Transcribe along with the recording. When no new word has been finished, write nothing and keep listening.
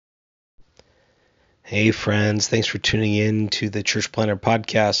Hey friends, thanks for tuning in to the Church Planner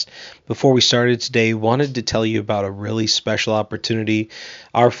Podcast. Before we started today, wanted to tell you about a really special opportunity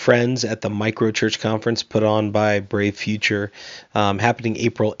our friends at the Micro Church Conference put on by Brave Future, happening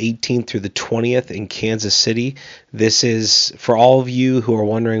April 18th through the 20th in Kansas City. This is for all of you who are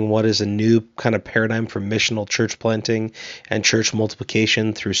wondering what is a new kind of paradigm for missional church planting and church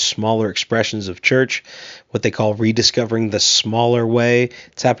multiplication through smaller expressions of church, what they call rediscovering the smaller way.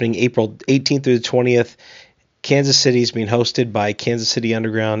 It's happening April 18th through the 20th. Kansas City is being hosted by Kansas City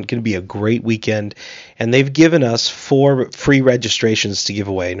Underground. Going to be a great weekend. And they've given us 4 free registrations to give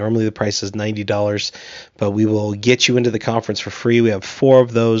away. Normally the price is $90, but we will get you into the conference for free. We have 4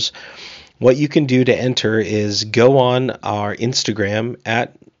 of those. What you can do to enter is go on our Instagram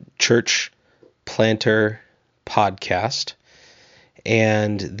at Church Planter Podcast.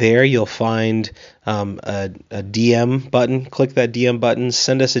 And there you'll find a DM button. Click that DM button.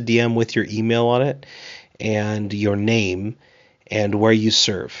 Send us a DM with your email on it and your name and where you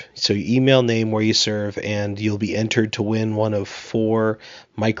serve. So your email, name, where you serve, and you'll be entered to win one of 4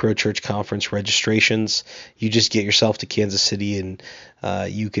 Micro Church Conference registrations. You just get yourself to Kansas City and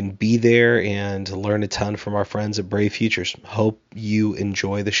you can be there and learn a ton from our friends at Brave Futures. Hope you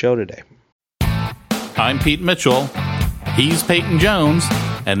enjoy the show today. I'm Pete Mitchell. He's Peyton Jones,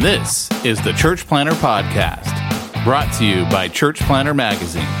 and this is the Church Planner Podcast, brought to you by Church Planner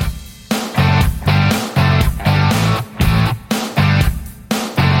Magazine.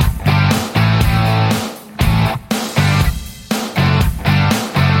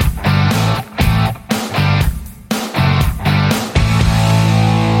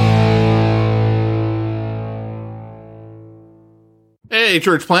 Hey,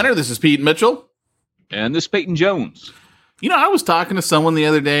 Church Planner, this is Pete Mitchell. And this is Peyton Jones. You know, I was talking to someone the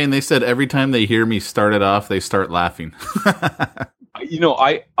other day, and they said every time they hear me start it off, they start laughing.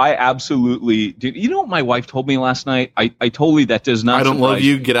 I absolutely did. You know what my wife told me last night? I told her that does not. I don't love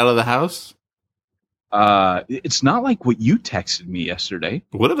you. Get out of the house. It's not like what you texted me yesterday.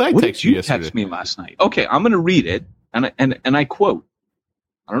 What did I text you yesterday? Text me last night. Okay, I'm going to read it, and I quote.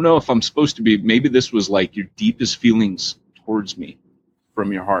 I don't know if I'm supposed to be. Maybe this was like your deepest feelings towards me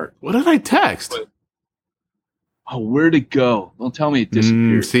from your heart. What did I text? Where'd it go? Don't tell me it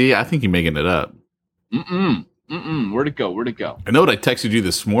disappeared. See, I think you're making it up. Where'd it go? I know what I texted you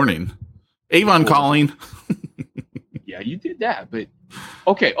this morning. Avon calling. Yeah, you did that, but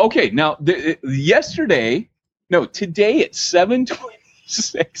okay. Now, today at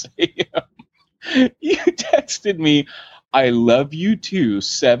 7:26 a.m., you texted me, "I love you too."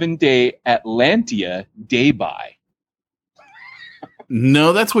 7-day Atlantia day by.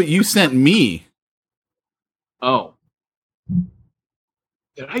 No, that's what you sent me. Oh.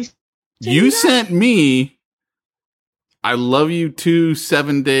 Did I? You sent me, "I love you too,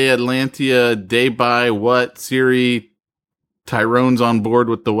 7-day Atlantia, day by what, Siri, Tyrone's on board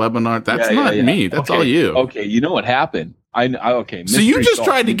with the webinar." That's not me. That's all you. Okay, you know what happened? Okay. So you just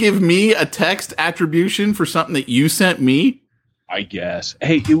tried to give me a text attribution for something that you sent me? I guess.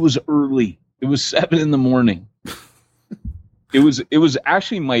 Hey, it was early. It was 7 a.m. It was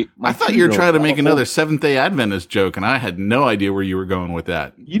actually my I thought you were trying to make another Seventh-day Adventist joke, and I had no idea where you were going with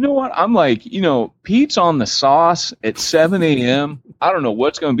that. You know what? I'm like, Pete's on the sauce at 7 a.m. I don't know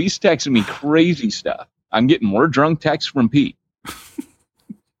what's going to be. He's texting me crazy stuff. I'm getting more drunk texts from Pete.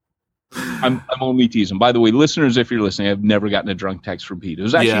 I'm only teasing. By the way, listeners, if you're listening, I've never gotten a drunk text from Pete. It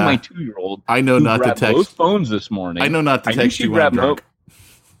was actually my 2-year-old. I know not to text both phones this morning. I know not to text you when I'm drunk.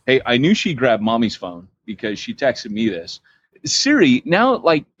 Hey, I knew she grabbed mommy's phone because she texted me this. Siri, now,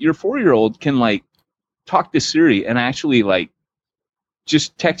 like, your 4-year-old can, like, talk to Siri and actually, like,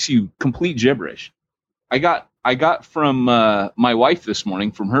 just text you complete gibberish. I got from my wife this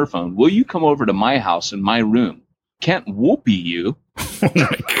morning from her phone, "Will you come over to my house in my room? Can't whoopee you." Oh,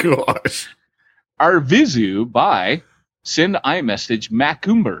 my gosh. Arvizu by send iMessage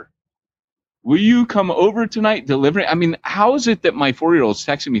Macumber. "Will you come over tonight delivering?" I mean, how is it that my 4-year-old's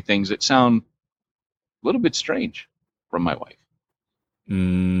texting me things that sound a little bit strange from my wife? "Will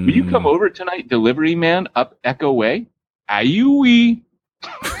you come over tonight, delivery man, up Echo Way?" Ayui.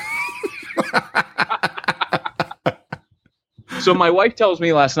 So my wife tells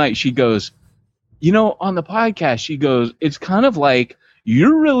me last night, she goes, on the podcast, she goes, "It's kind of like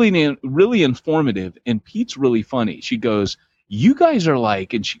you're really informative and Pete's really funny." She goes, "You guys are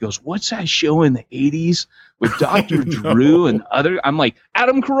like," and she goes, "What's that show in the 80s with Dr. Drew and other?" I'm like,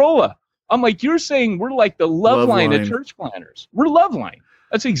 "Adam Carolla." I'm like, "You're saying we're like the Loveline of church planners. We're Loveline."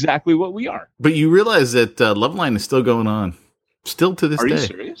 That's exactly what we are. But you realize that Loveline is still going on. Still to this day. Are you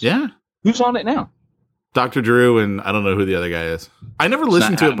serious? Yeah. Who's on it now? Dr. Drew and I don't know who the other guy is. I never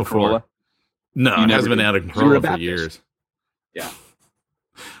listened to it before. Carolla. No, it hasn't been out of Corona for years. Yeah.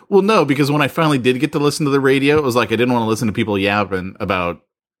 Well, no, because when I finally did get to listen to the radio, it was like I didn't want to listen to people yapping about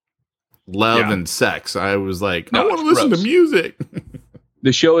love and sex. I was like, I want to listen to music.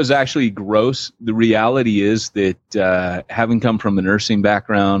 The show is actually gross. The reality is that having come from a nursing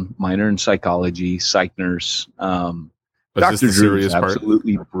background, minor in psychology, psych nurse, Dr. Drew is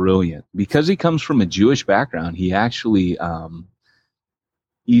absolutely brilliant. Because he comes from a Jewish background, he actually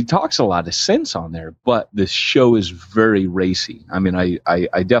he talks a lot of sense on there, but the show is very racy. I mean,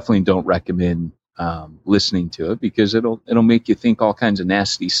 I definitely don't recommend listening to it because it'll make you think all kinds of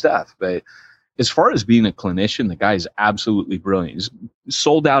nasty stuff. But as far as being a clinician, the guy is absolutely brilliant. He's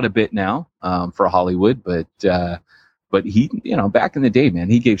sold out a bit now for Hollywood, but he, back in the day, man,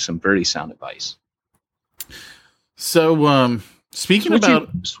 he gave some very sound advice. So,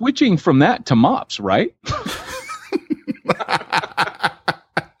 switching from that to mops, right?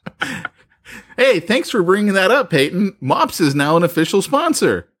 Hey, thanks for bringing that up, Peyton. Mops is now an official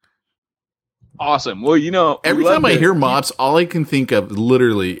sponsor. Awesome. Well, every time I hear mops, all I can think of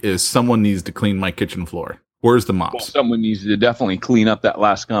literally is someone needs to clean my kitchen floor. Where's the mops? Well, someone needs to definitely clean up that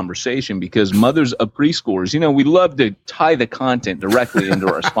last conversation because mothers of preschoolers, we love to tie the content directly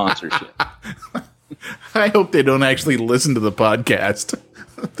into our sponsorship. I hope they don't actually listen to the podcast.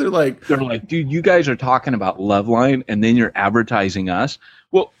 They're like, dude, you guys are talking about Loveline and then you're advertising us.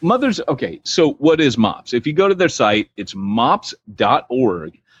 Well, mothers, okay, so what is MOPS? If you go to their site, it's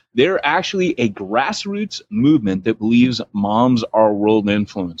mops.org. They're actually a grassroots movement that believes moms are world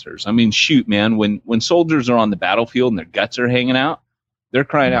influencers. I mean, shoot, man, when soldiers are on the battlefield and their guts are hanging out, they're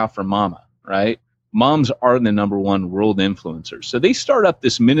crying out for mama, right? Moms are the number one world influencers. So they start up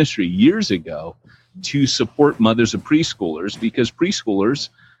this ministry years ago to support mothers of preschoolers because preschoolers,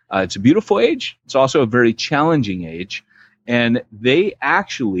 it's a beautiful age. It's also a very challenging age. And they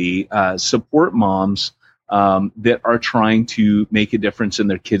actually support moms that are trying to make a difference in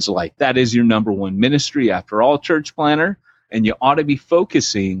their kids' life. That is your number one ministry, after all, church planner, and you ought to be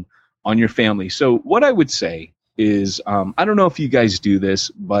focusing on your family. So what I would say is, I don't know if you guys do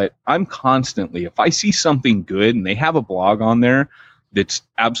this, but I'm constantly, if I see something good, and they have a blog on there that's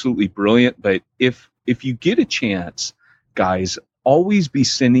absolutely brilliant, but if you get a chance, guys, always be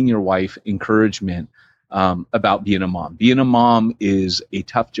sending your wife encouragement about being a mom. Being a mom is a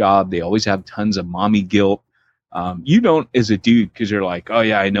tough job. They always have tons of mommy guilt. You don't as a dude because you're like, oh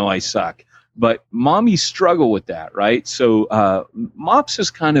yeah, I know I suck. But mommies struggle with that, right? So MOPS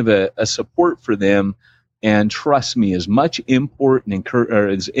is kind of a support for them. And trust me, as much input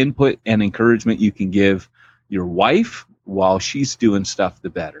and encouragement you can give your wife while she's doing stuff, the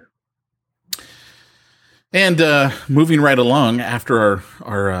better. And moving right along after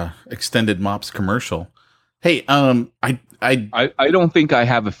our extended MOPS commercial. Hey, I don't think I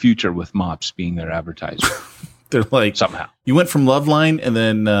have a future with MOPS being their advertiser. They're like, somehow you went from Loveline and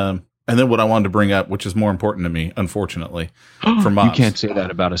then what I wanted to bring up, which is more important to me, unfortunately, for MOPS. You can't say that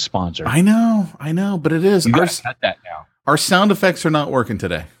about a sponsor. I know, but it is. You got to cut that now. Our sound effects are not working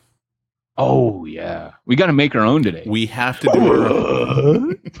today. Oh yeah, we got to make our own today. We have to do our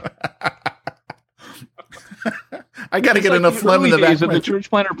own. I got to get enough phlegm in the back of the Church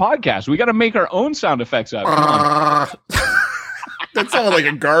Planner podcast. We got to make our own sound effects up. That sounded like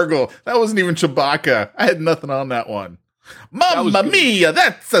a gargle. That wasn't even Chewbacca. I had nothing on that one. Mamma mia,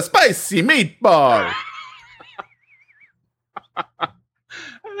 that's a spicy meatball. That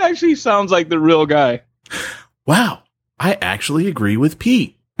actually sounds like the real guy. Wow, I actually agree with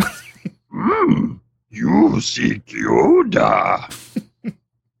Pete. You seek Yoda.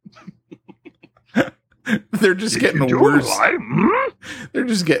 They're just getting worse. They're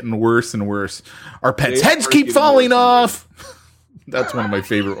just getting worse and worse. Our pets' heads keep falling off. That's one of my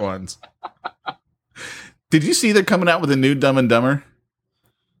favorite ones. Did you see they're coming out with a new Dumb and Dumber?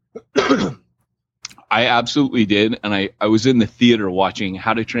 I absolutely did. And I was in the theater watching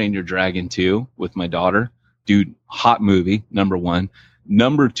How to Train Your Dragon 2 with my daughter. Dude, hot movie, number one.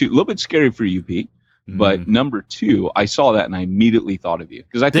 Number two, a little bit scary for you, Pete. But number two, I saw that and I immediately thought of you.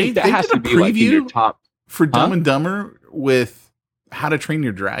 Because I think that has to be like in your top. For Dumb and Dumber with How to Train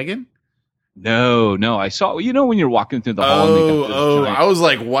Your Dragon? No. I saw, when you're walking through the hall. I was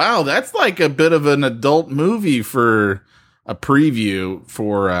like, wow, that's like a bit of an adult movie for a preview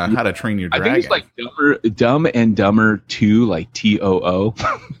for How to Train Your Dragon. I think it's like Dumb and Dumber 2, like TOO.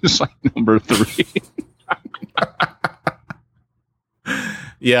 It's like number 3.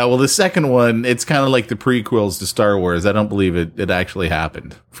 Yeah, well, the second one, it's kind of like the prequels to Star Wars. I don't believe it actually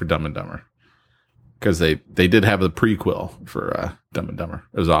happened for Dumb and Dumber. Because they did have a prequel for Dumb and Dumber.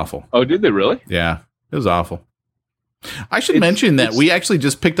 It was awful. Oh, did they really? Yeah, it was awful. I should mention that we actually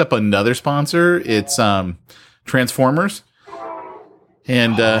just picked up another sponsor. It's Transformers.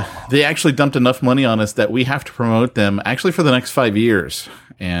 And they actually dumped enough money on us that we have to promote them actually for the next 5 years.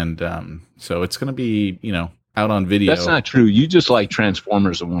 And so it's going to be, out on video. That's not true. You just like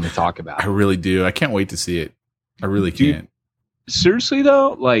Transformers and want to talk about it. I really do. I can't wait to see it. I really can't. Seriously,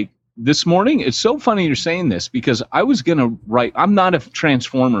 though, like this morning, it's so funny you're saying this because I was going to write. I'm not a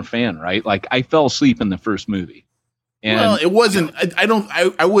Transformer fan, right? Like I fell asleep in the first movie. And well, it wasn't.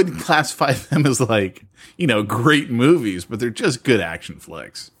 I wouldn't classify them as like great movies, but they're just good action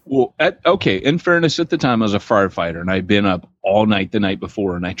flicks. Well, okay. In fairness, at the time I was a firefighter, and I'd been up all night the night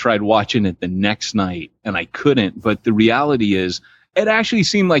before, and I tried watching it the next night, and I couldn't. But the reality is, it actually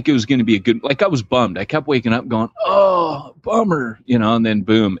seemed like it was going to be a good. Like I was bummed. I kept waking up going, "Oh, bummer," and then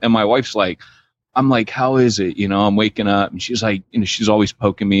boom. And my wife's like, I'm like, "How is it?" I'm waking up, and she's like, she's always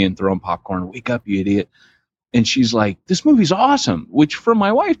poking me and throwing popcorn. "Wake up, you idiot." And she's like, "This movie's awesome," which for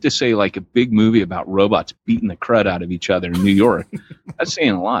my wife to say like a big movie about robots beating the crud out of each other in New York, that's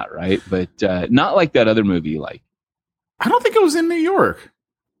saying a lot, right? But not like that other movie. Like, I don't think it was in New York.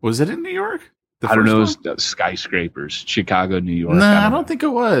 Was it in New York? I don't know. It was skyscrapers, Chicago, New York. No, I don't think it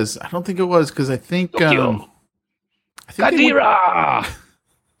was. I don't think it was because I think Gadira!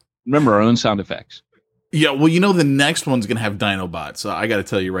 Remember our own sound effects. Yeah, well, the next one's going to have Dinobots, so I got to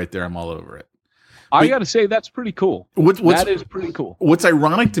tell you right there, I'm all over it. I got to say, that's pretty cool. That is pretty cool. What's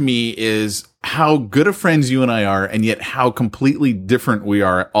ironic to me is how good of friends you and I are, and yet how completely different we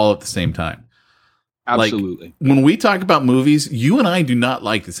are all at the same time. Absolutely. Like, when we talk about movies, you and I do not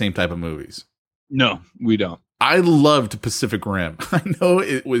like the same type of movies. No, we don't. I loved Pacific Rim. I know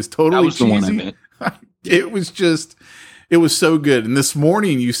it was totally cheesy. The one I meant. It was so good. And this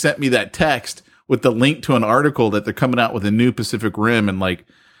morning you sent me that text with the link to an article that they're coming out with a new Pacific Rim in like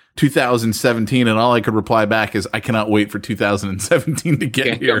 2017, and all I could reply back is, "I cannot wait for 2017 to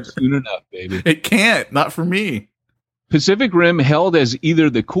get here." Soon enough, baby. It can't. Not for me. Pacific Rim held as either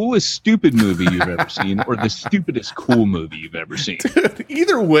the coolest stupid movie you've ever seen or the stupidest cool movie you've ever seen. Dude,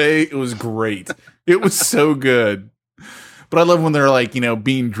 either way, it was great. It was so good. But I love when they're like,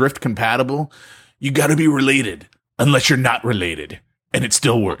 being drift compatible. You got to be related unless you're not related, and it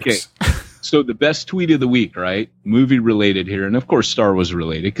still works. Okay. So the best tweet of the week, right? Movie related here. And of course, Star Wars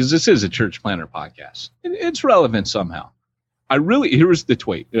related because this is a Church Planner podcast. It's relevant somehow. Here's the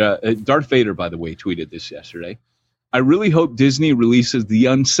tweet. Darth Vader, by the way, tweeted this yesterday. "I really hope Disney releases the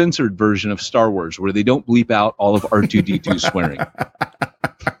uncensored version of Star Wars where they don't bleep out all of R2-D2 swearing."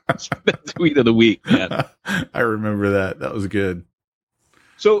 That's the tweet of the week, man. I remember that. That was good.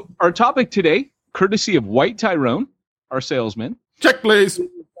 So our topic today, courtesy of White Tyrone, our salesman. Check, please.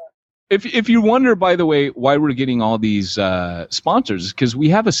 If you wonder, by the way, why we're getting all these sponsors, is because we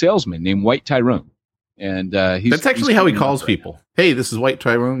have a salesman named White Tyrone. And that's actually how he calls people. Right, "Hey, this is White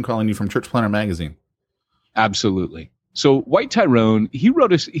Tyrone calling you from Church Planner Magazine." Absolutely. So White Tyrone, he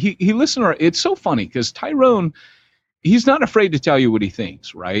wrote us, he listened to our, it's so funny because Tyrone, he's not afraid to tell you what he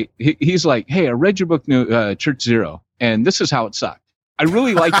thinks, right? He's like, "Hey, I read your book, Church Zero, and this is how it sucked. I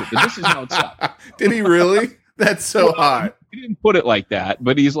really liked it, but this is how it sucked." Did he really? That's so hot. He didn't put it like that,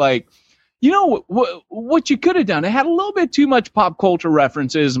 but he's like, what you could have done, it had a little bit too much pop culture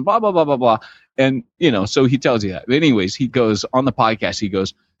references and blah, blah, blah, blah, blah. And, so he tells you that. But anyways, he goes on the podcast, he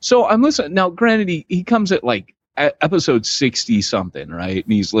goes, "So I'm listening." Now, granted, he comes at like at episode 60 something, right?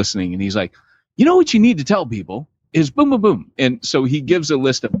 And he's listening and he's like, "What you need to tell people is boom, boom, boom." And so he gives a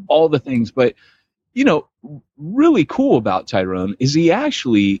list of all the things. But, really cool about Tyrone is he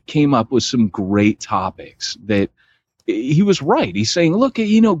actually came up with some great topics that he was right. He's saying, look,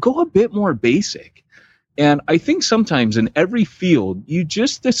 go a bit more basic. And I think sometimes in every field, you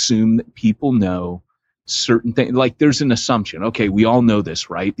just assume that people know certain things. Like there's an assumption. Okay, we all know this,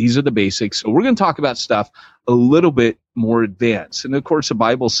 right? These are the basics. So we're going to talk about stuff a little bit more advanced. And of course, the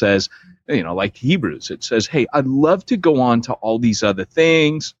Bible says, like Hebrews, it says, hey, I'd love to go on to all these other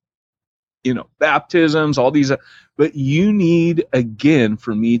things, baptisms, all these, but you need, again,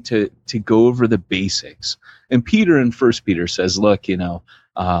 for me to go over the basics. And Peter in 1 Peter says, look,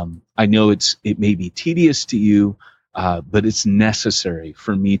 I know it may be tedious to you, but it's necessary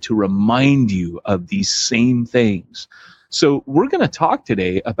for me to remind you of these same things. So we're going to talk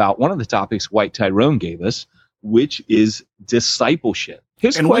today about one of the topics White Tyrone gave us, which is discipleship.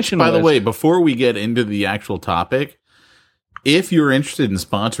 His question by the way, before we get into the actual topic, if you're interested in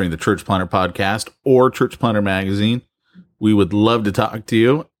sponsoring the Church Planner podcast or Church Planner magazine, we would love to talk to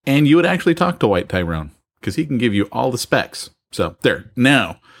you. And you would actually talk to White Tyrone because he can give you all the specs. So there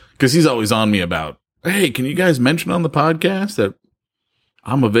now, because he's always on me about, hey, can you guys mention on the podcast that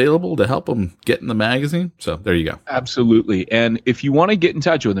I'm available to help them get in the magazine. So there you go. Absolutely. And if you want to get in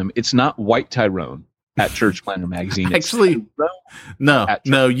touch with him, it's not White Tyrone at Church Planter Magazine. Actually,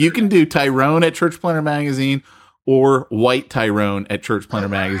 no, you can do Tyrone at Church Planter Magazine or White Tyrone at Church Planter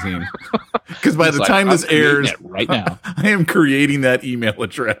Magazine. Because by the time this airs, right now, I am creating that email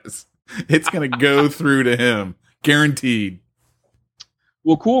address. It's going to go through to him. Guaranteed.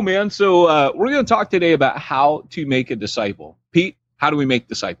 Well, cool, man. So we're going to talk today about how to make a disciple. Pete, how do we make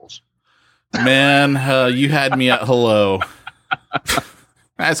disciples? Man, you had me at hello.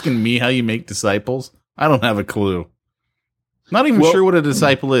 Asking me how you make disciples? I don't have a clue. Not even sure what a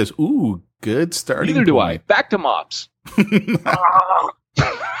disciple is. Ooh, good starting Neither do point. I. Back to mops.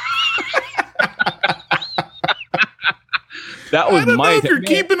 That was I don't my. know if you're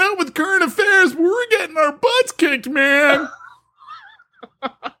keeping up with current affairs, but we're getting our butts kicked, man.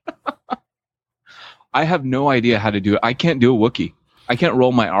 I have no idea how to do it. I can't do a Wookiee. I can't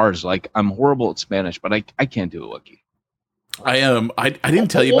roll my R's. Like, I'm horrible at Spanish, but I can't do a Wookiee. I didn't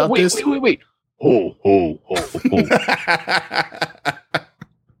tell you about this. Wait. Ho, ho, ho, ho.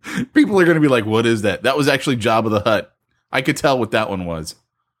 People are going to be like, what is that? That was actually Jabba the Hutt. I could tell what that one was.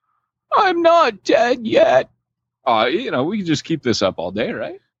 I'm not dead yet. We can just keep this up all day,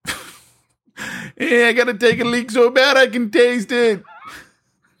 right? Yeah, I got to take a leak so bad I can taste it.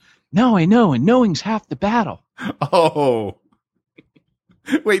 No, I know, and knowing's half the battle. Oh.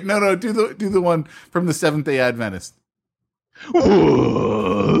 Wait, no, do the one from the Seventh-day Adventist.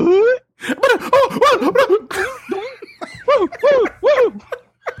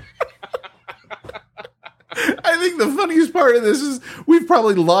 I think the funniest part of this is we've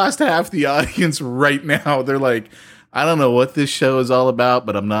probably lost half the audience right now. They're like, I don't know what this show is all about,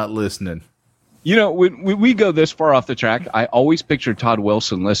 but I'm not listening. You know, when we go this far off the track, I always picture Todd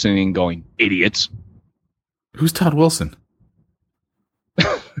Wilson listening and going, idiots. Who's Todd Wilson?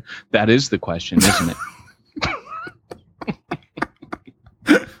 That is the question, isn't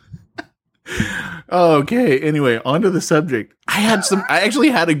it? Okay. Anyway, on to the subject. I actually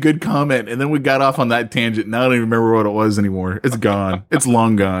had a good comment, and then we got off on that tangent. Now I don't even remember what it was anymore. It's gone. It's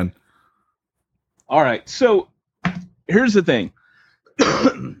long gone. All right. So here's the thing.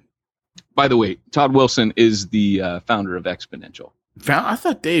 By the way, Todd Wilson is the founder of Exponential. I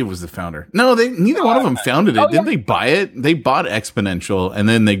thought Dave was the founder. No, neither one of them founded it. Didn't they buy it? They bought Exponential, and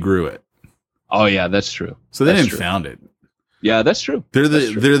then they grew it. Oh yeah, that's true. So they didn't found it. Yeah, that's true. They're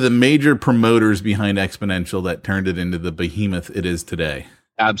the major promoters behind Exponential that turned it into the behemoth it is today.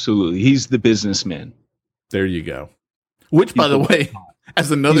 Absolutely. He's the businessman. There you go. Which, by the way,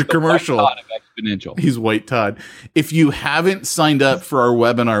 as another commercial, White Todd of Exponential. He's White Todd. If you haven't signed up for our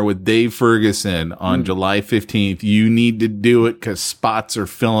webinar with Dave Ferguson on July 15th, you need to do it because spots are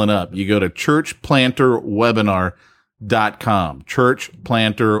filling up. You go to churchplanterwebinar.com,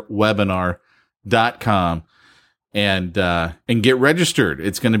 churchplanterwebinar.com. And get registered.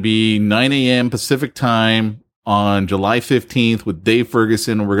 It's going to be 9 a.m. Pacific time on July 15th with Dave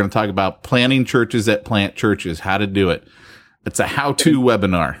Ferguson. We're going to talk about planting churches that plant churches, how to do it. It's a how-to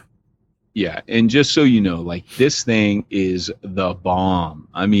webinar. Yeah. And just so you know, like, this thing is the bomb.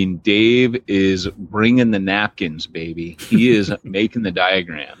 I mean, Dave is bringing the napkins, baby. He is making the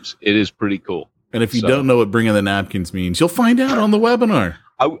diagrams. It is pretty cool. And if you don't know what bringing the napkins means, you'll find out on the webinar.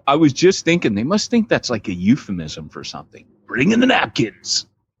 I was just thinking, they must think that's like a euphemism for something. Bring in the napkins.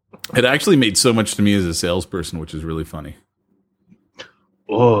 It actually made so much to me as a salesperson, which is really funny.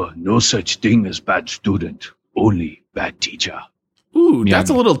 Oh, no such thing as bad student, only bad teacher. Ooh, Miyagi. That's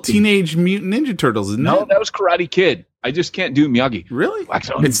a little Teenage Mutant Ninja Turtles, isn't it? No, that was Karate Kid. I just can't do Miyagi. Really?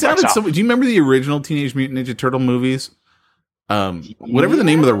 It sounded so. Do you remember the original Teenage Mutant Ninja Turtle movies? Whatever the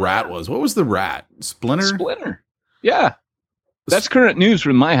name of the rat was. What was the rat? Splinter? Yeah. That's current news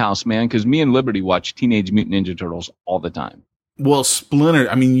from my house, man, because me and Liberty watch Teenage Mutant Ninja Turtles all the time. Well, Splinter,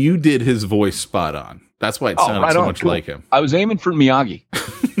 I mean, you did his voice spot on. That's why it sounded so much like him. I was aiming for Miyagi.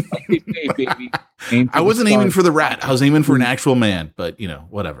 Hey, baby. I wasn't aiming for the rat. I was aiming for an actual man, but,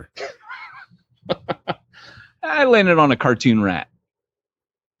 whatever. I landed on a cartoon rat.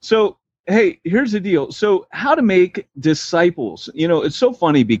 So, hey, here's the deal. So, how to make disciples. It's so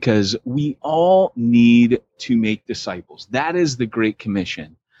funny because we all need to make disciples. That is the Great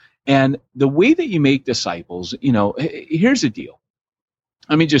Commission. And the way that you make disciples, here's the deal.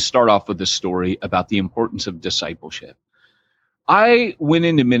 Let me just start off with a story about the importance of discipleship. I went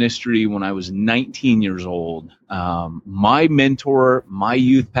into ministry when I was 19 years old. My mentor, my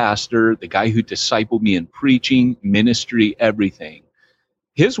youth pastor, the guy who discipled me in preaching, ministry, everything,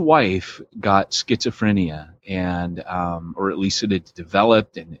 his wife got schizophrenia, and or at least it had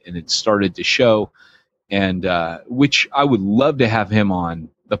developed and it started to show. and which I would love to have him on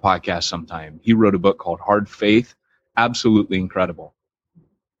the podcast sometime. He wrote a book called Hard Faith. Absolutely incredible.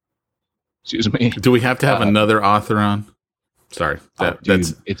 Excuse me. Do we have to have another author on? Sorry, dude,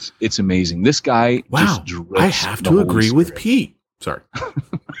 it's amazing. This guy. Wow, I have to agree with Pete. Sorry,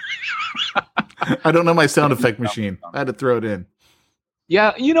 I don't know my sound effect machine. I had to throw it in.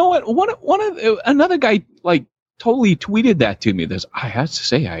 Yeah, you know what? Another guy like totally tweeted that to me. I have to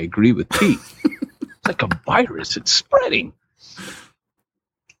say I agree with Pete. It's like a virus. It's spreading.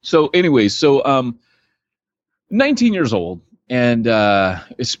 So, anyways, 19 years old. And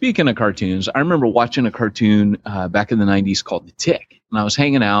speaking of cartoons, I remember watching a cartoon back in the 90s called The Tick. And I was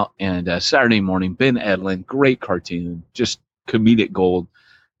hanging out, and Saturday morning, Ben Edlund, great cartoon, just comedic gold.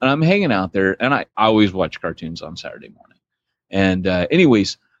 And I'm hanging out there, and I always watch cartoons on Saturday morning. And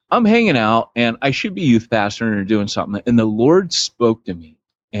anyways, I'm hanging out, and I should be youth pastor or doing something. And the Lord spoke to me,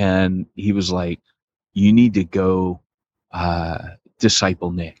 and he was like, you need to go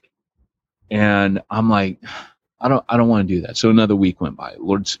disciple Nick. And I'm like, I don't want to do that. So another week went by.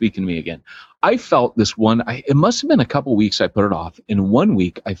 Lord speaking to me again. I felt this one. It must have been a couple weeks I put it off. In 1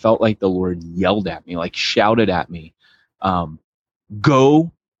 week, I felt like the Lord yelled at me, like shouted at me,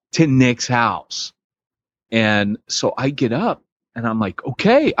 go to Nick's house. And so I get up and I'm like,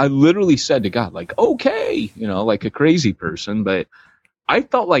 okay. I literally said to God, like, okay, like a crazy person. But I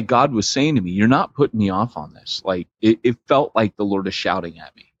felt like God was saying to me, you're not putting me off on this. Like it felt like the Lord is shouting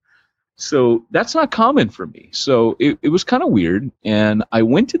at me. So that's not common for me. So it was kind of weird. And I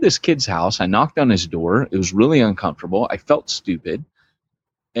went to this kid's house. I knocked on his door. It was really uncomfortable. I felt stupid.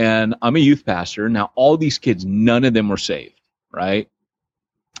 And I'm a youth pastor. Now, all these kids, none of them were saved, right?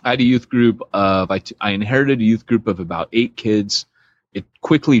 I had a youth group I inherited a youth group of about 8 kids. It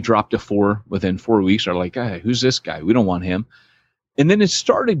quickly dropped to 4 within 4 weeks. They're like, hey, who's this guy? We don't want him. And then it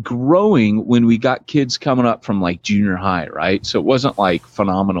started growing when we got kids coming up from like junior high, right? So it wasn't like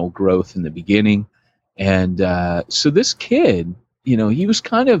phenomenal growth in the beginning. And so this kid, he was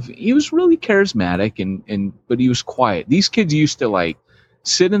really charismatic but he was quiet. These kids used to like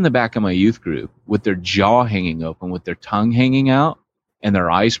sit in the back of my youth group with their jaw hanging open, with their tongue hanging out and their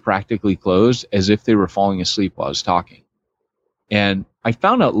eyes practically closed as if they were falling asleep while I was talking. And I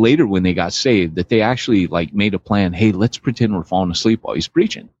found out later when they got saved that they actually like made a plan. Hey, let's pretend we're falling asleep while he's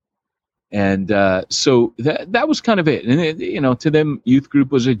preaching. And so that was kind of it. And to them, youth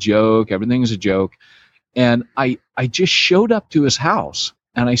group was a joke. Everything is a joke. And I just showed up to his house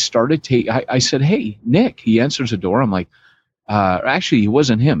and I started I said, hey, Nick. He answers the door. I'm like, actually, it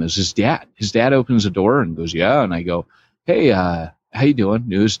wasn't him. It was his dad. His dad opens the door and goes, yeah. And I go, hey, how you doing?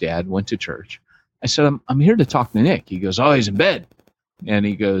 Knew his dad, went to church. I said, I'm here to talk to Nick. He goes, oh, he's in bed. And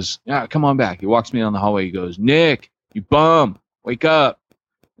he goes, yeah, come on back. He walks me down the hallway. He goes, Nick, you bum, wake up.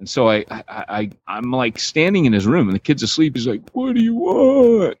 And so I'm like standing in his room and the kid's asleep. He's like, what do you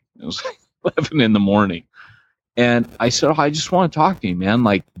want? It was like 11 in the morning. And I said, oh, I just want to talk to you, man.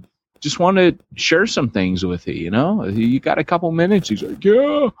 Like, just want to share some things with you, You got a couple minutes? He's like,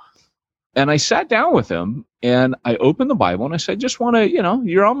 yeah. And I sat down with him and I opened the Bible and I said, just want to,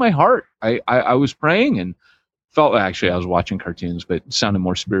 you're on my heart. I was praying and felt, actually I was watching cartoons, but it sounded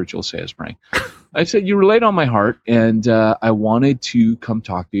more spiritual to say I was praying. I said, you were laid on my heart and I wanted to come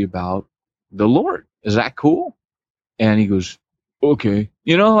talk to you about the Lord. Is that cool? And he goes, okay.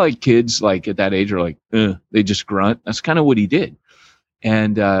 Like kids like at that age are like, they just grunt. That's kind of what he did.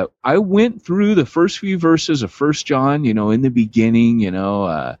 And I went through the first few verses of 1 John, in the beginning,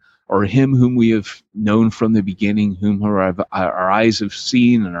 or him whom we have known from the beginning, whom our eyes have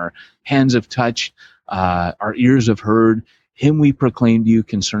seen and our hands have touched, our ears have heard. Him we proclaim to you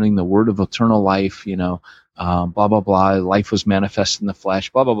concerning the word of eternal life, blah, blah, blah. Life was manifest in the flesh,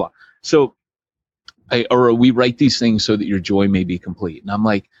 blah, blah, blah. So, we write these things so that your joy may be complete. And I'm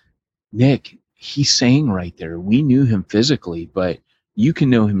like, Nick, he's saying right there, we knew him physically, but you can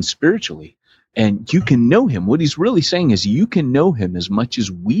know him spiritually. And you can know him. What he's really saying is you can know him as much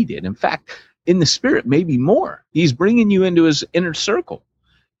as we did. In fact, in the spirit, maybe more. He's bringing you into his inner circle.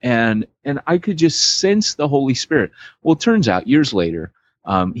 And I could just sense the Holy Spirit. Well, it turns out years later,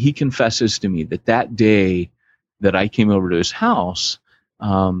 he confesses to me that day that I came over to his house,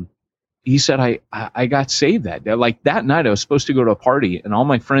 he said, I got saved that day. Like that night, I was supposed to go to a party and all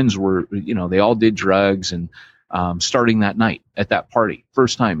my friends were, they all did drugs and starting that night at that party,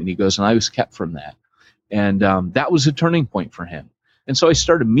 first time. And he goes, and I was kept from that. And that was a turning point for him. And so I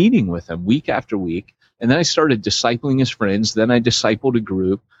started meeting with him week after week. And then I started discipling his friends. Then I discipled a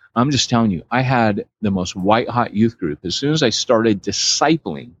group. I'm just telling you, I had the most white hot youth group. As soon as I started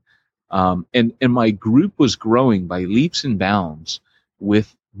discipling, and my group was growing by leaps and bounds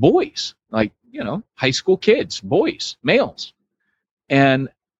with boys, like high school kids, boys, males. And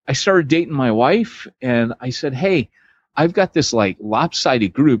I started dating my wife, and I said, hey, I've got this like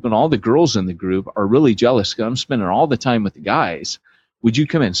lopsided group, and all the girls in the group are really jealous because I'm spending all the time with the guys. Would you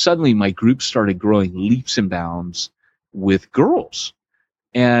come in? Suddenly my group started growing leaps and bounds with girls.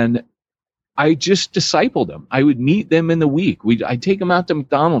 And I just discipled them. I would meet them in the week. I'd take them out to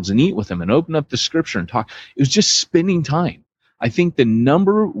McDonald's and eat with them and open up the scripture and talk. It was just spending time. I think the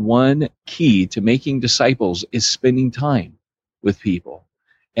number one key to making disciples is spending time with people.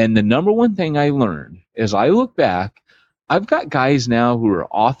 And the number one thing I learned as I look back, I've got guys now who are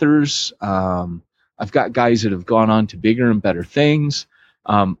authors. I've got guys that have gone on to bigger and better things.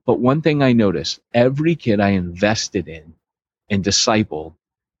 But one thing I noticed, every kid I invested in and discipled,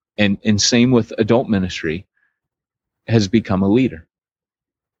 and same with adult ministry, has become a leader.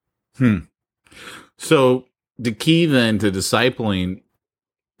 So the key then to discipling,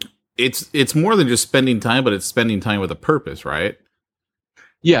 it's more than just spending time, but it's spending time with a purpose, right?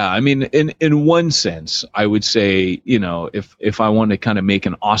 Yeah, I mean, in one sense, I would say, if I want to kind of make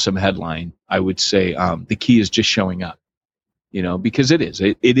an awesome headline, I would say the key is just showing up. Because it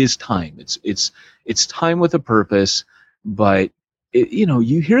is time. It's time with a purpose, but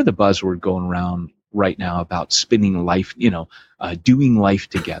you hear the buzzword going around right now about spending life, doing life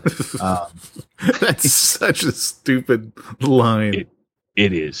together. That's such a stupid line.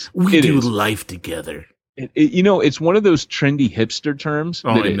 It is. We do life together. It's one of those trendy hipster terms. Oh,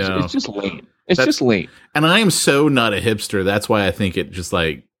 I know. It's just lame. Just lame. And I am so not a hipster. That's why I think it just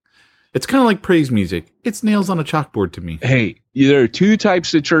like, it's kind of like praise music. It's nails on a chalkboard to me. Hey, there are two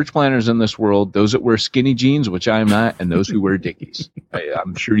types of church planners in this world: those that wear skinny jeans, which I'm not, and those who wear Dickies.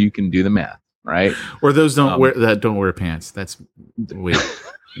 I'm sure you can do the math, right? Or those don't wear pants. That's wait,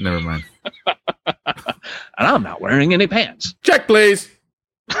 never mind. And I'm not wearing any pants. Check, please.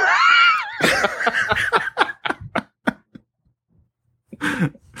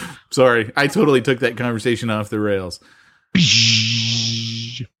 Sorry, I totally took that conversation off the rails.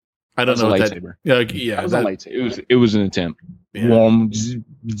 I don't know what lightsaber. That was a lightsaber. It was an attempt. Yeah.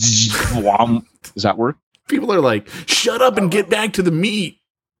 Does that work? People are like, shut up and get back to the meat.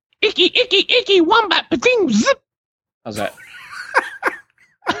 Icky, icky, icky, wombat, pating, zip. How's that?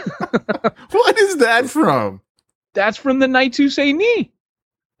 What is that from? That's from the Knights Who Say Knee.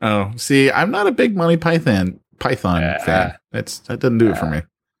 Oh, see, I'm not a big Monty Python fan. That doesn't do it for me.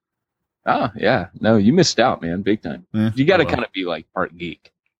 Oh, yeah. No, you missed out, man. Big time. You got to kind of be like part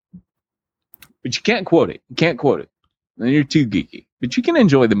geek. But you can't quote it. Then you're too geeky. But you can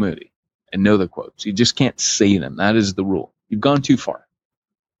enjoy the movie and know the quotes. You just can't say them. That is the rule. You've gone too far.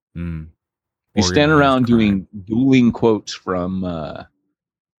 You stand around doing dueling quotes from, All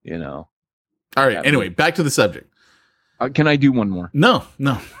right. Anyway, back to the subject. Can I do one more? No.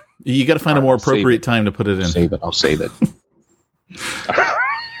 You got to find a more appropriate time to put it in. I'll save it.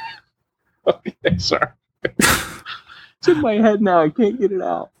 Okay, sorry. It's in my head now. I can't get it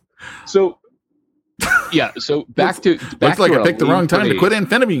out. So, yeah. So back to looks like I picked the wrong time to quit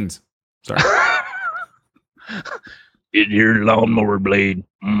amphetamines. Sorry. It's your lawnmower blade.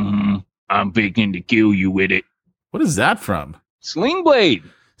 I'm picking to kill you with it. What is that from? Sling Blade.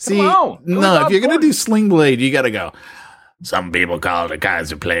 See, no, if you're gonna do Sling Blade, you got to go. Some people call it a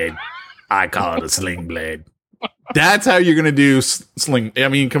Kaiser blade. I call it a Sling Blade. That's how you're gonna do sling. I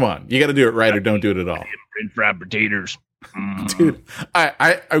mean, come on, you got to do it right or don't do it at all. French fried potatoes. Dude,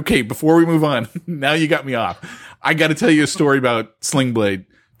 I okay, before we move on, now you got me off. I got to tell you a story about Sling Blade.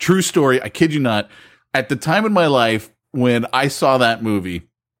 True story. I kid you not. At the time in my life when I saw that movie,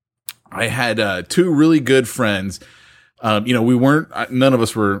 I had two really good friends. None of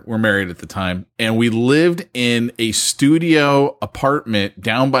us were married at the time, and we lived in a studio apartment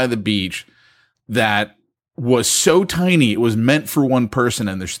down by the beach that was so tiny. It was meant for one person,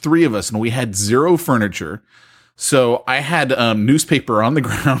 and there's three of us, and we had zero furniture. So I had newspaper on the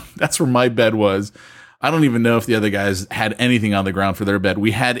ground. That's where my bed was. I don't even know if the other guys had anything on the ground for their bed.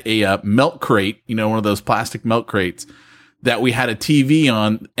 We had a milk crate, one of those plastic milk crates that we had a TV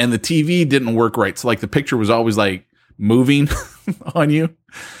on, and the TV didn't work right. So like the picture was always like moving on you.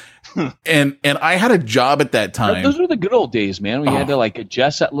 And I had a job at that time. Those were the good old days, man. We had to like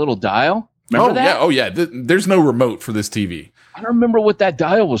adjust that little dial. Remember that? Yeah. Oh yeah. There's no remote for this TV. I don't remember what that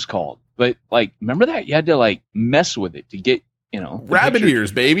dial was called, but like, remember that? You had to like mess with it to get, rabbit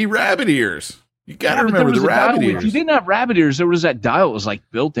ears, baby, rabbit ears. You got to remember the rabbit ears. If you didn't have rabbit ears, there was that dial that was like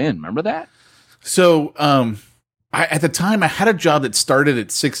built in. Remember that? So, at the time I had a job that started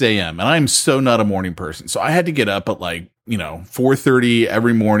at 6 a.m. and I'm so not a morning person. So I had to get up at 4:30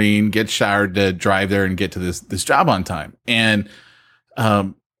 every morning, get showered to drive there and get to this job on time. And,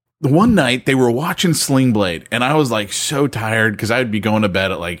 the one night they were watching Sling Blade, and I was like so tired because I would be going to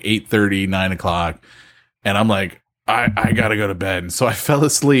bed at like 8:30, 9 o'clock. And I'm like, I got to go to bed. And so I fell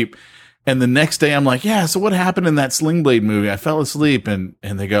asleep. And the next day I'm like, yeah, so what happened in that Sling Blade movie? I fell asleep. And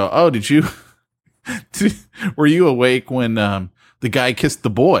they go, oh, did you, were you awake when the guy kissed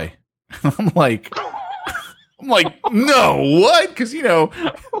the boy? I'm like, no, what? Because,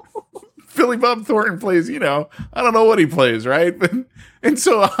 Billy Bob Thornton plays, I don't know what he plays, right? And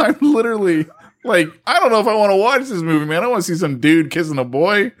so I'm literally like, I don't know if I want to watch this movie, man. I want to see some dude kissing a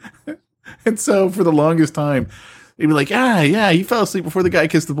boy. And so for the longest time, they'd be like, yeah, he fell asleep before the guy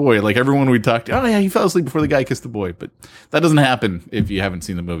kissed the boy. Like everyone we talked to, oh yeah, he fell asleep before the guy kissed the boy. But that doesn't happen if you haven't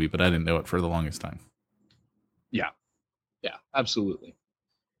seen the movie, but I didn't know it for the longest time. Yeah, absolutely.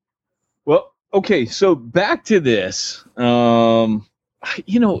 Well, okay, so back to this.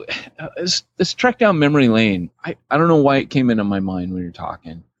 This trek down memory lane, I don't know why it came into my mind when you're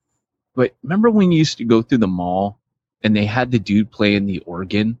talking, but remember when you used to go through the mall and they had the dude playing the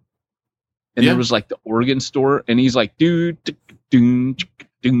organ, and there was like the organ store, and he's like, and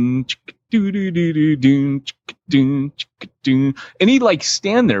he'd like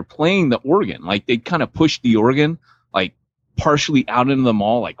stand there playing the organ, like they'd kind of push the organ like partially out into the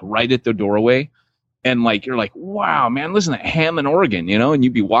mall, like right at the doorway. And like, you're like, wow, man, listen to Hammond organ, and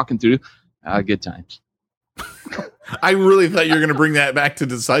you'd be walking through, good times. I really thought you were going to bring that back to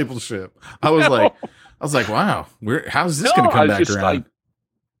discipleship. I was like, wow, how's this going to come back around? Like,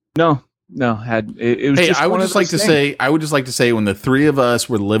 no, it was hey, just I would just like to say, when the three of us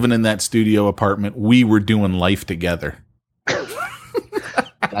were living in that studio apartment, we were doing life together.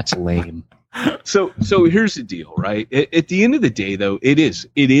 That's lame. So here's the deal, right? At the end of the day, though, it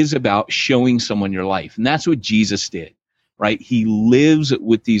is about showing someone your life. And that's what Jesus did, right? He lives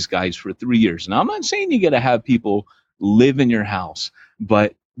with these guys for 3 years. And I'm not saying you got to have people live in your house,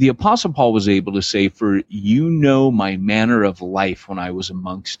 but the Apostle Paul was able to say, for my manner of life when I was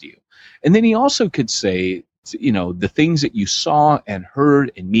amongst you. And then he also could say, the things that you saw and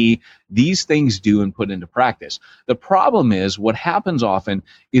heard in me, these things do and put into practice. The problem is what happens often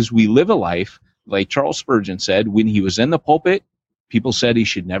is we live a life, like Charles Spurgeon said, when he was in the pulpit, people said he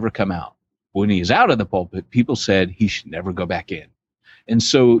should never come out. When he is out of the pulpit, people said he should never go back in. And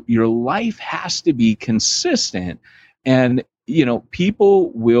so your life has to be consistent, and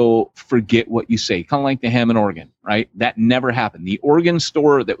people will forget what you say, kind of like the Hammond organ, right? That never happened. The organ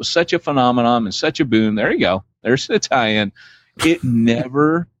store that was such a phenomenon and such a boom, there you go. There's the tie-in. It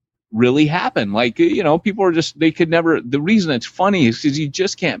never really happened. Like, people are they could never, the reason it's funny is because you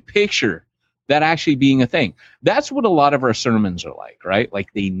just can't picture that actually being a thing. That's what a lot of our sermons are like, right?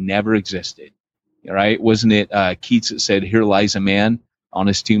 Like they never existed, right? Wasn't it Keats that said, here lies a man on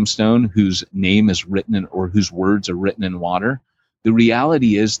his tombstone whose name is written or whose words are written in water? The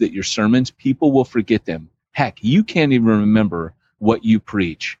reality is that your sermons, people will forget them. Heck, you can't even remember what you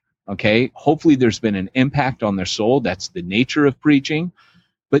preach. Okay. Hopefully there's been an impact on their soul. That's the nature of preaching.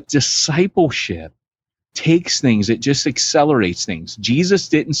 But discipleship takes things. It just accelerates things. Jesus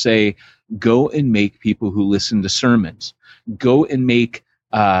didn't say, go and make people who listen to sermons. Go and make,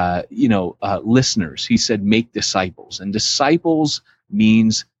 listeners. He said, make disciples. And disciples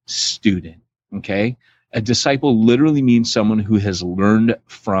means student. Okay. A disciple literally means someone who has learned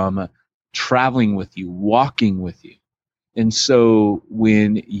from traveling with you, walking with you. And so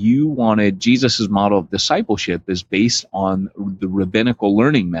when you wanted, Jesus's model of discipleship is based on the rabbinical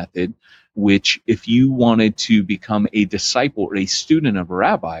learning method, which if you wanted to become a disciple or a student of a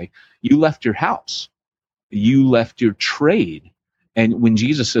rabbi, you left your house, you left your trade. And when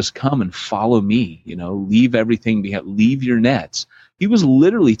Jesus says, come and follow me, leave everything behind, leave your nets. He was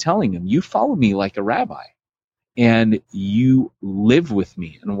literally telling him, you follow me like a rabbi and you live with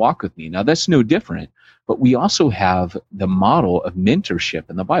me and walk with me. Now that's no different, but we also have the model of mentorship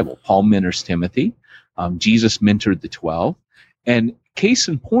in the Bible. Paul mentors Timothy. Jesus mentored the 12. And case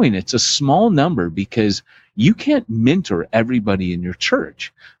in point, it's a small number because you can't mentor everybody in your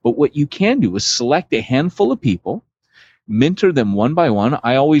church. But what you can do is select a handful of people, mentor them one by one.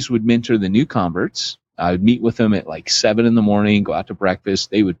 I always would mentor the new converts. I would meet with them at like 7 a.m, go out to breakfast.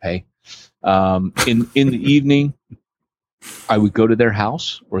 They would pay. In the evening, I would go to their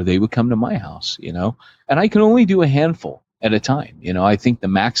house or they would come to my house, and I can only do a handful at a time. I think the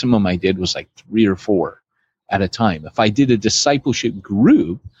maximum I did was like 3 or 4 at a time. If I did a discipleship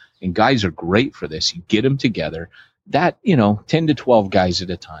group, and guys are great for this, you get them together, that, 10 to 12 guys at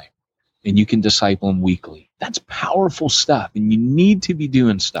a time, and you can disciple them weekly. That's powerful stuff, and you need to be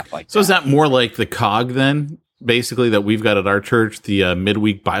doing stuff like that. So is that more like the COG then, basically, that we've got at our church, the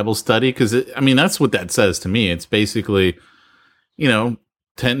midweek Bible study? Because, that's what that says to me. It's basically,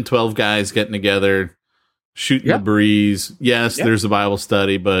 10, 12 guys getting together, shooting the breeze. Yes, there's a Bible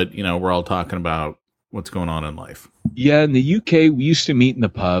study, but we're all talking about what's going on in life. Yeah, in the UK, we used to meet in the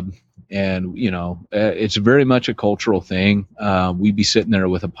pub, and it's very much a cultural thing. We'd be sitting there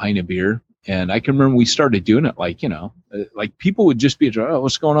with a pint of beer, and I can remember we started doing it like people would just be, oh,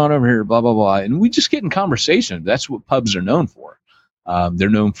 what's going on over here, blah blah blah, and we just get in conversation. That's what pubs are known for. They're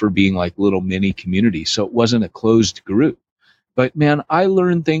known for being like little mini communities, so it wasn't a closed group. But man, I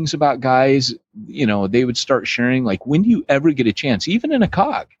learned things about guys. They would start sharing, like, when do you ever get a chance, even in a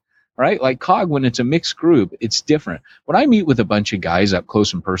COG? Right? Like COG, when it's a mixed group, it's different. When I meet with a bunch of guys up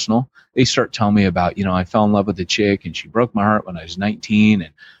close and personal, they start telling me about, I fell in love with a chick and she broke my heart when I was 19.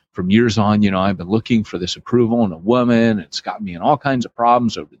 And from years on, I've been looking for this approval in a woman. It's got me in all kinds of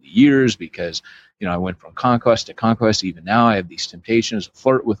problems over the years because, I went from conquest to conquest. Even now I have these temptations to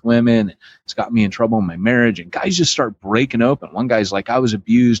flirt with women. It's got me in trouble in my marriage. And guys just start breaking open. One guy's like, I was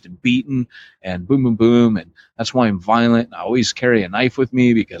abused and beaten and boom, boom, boom. And that's why I'm violent. And I always carry a knife with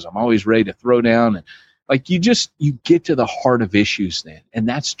me because I'm always ready to throw down. And like, you get to the heart of issues then. And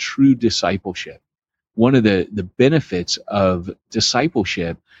that's true discipleship. One of the benefits of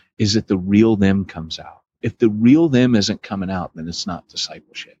discipleship is that the real them comes out. If the real them isn't coming out, then it's not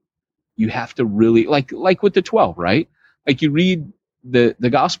discipleship. You have to really, like with the 12, right? Like, you read the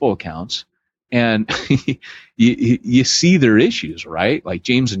gospel accounts and you see their issues, right? Like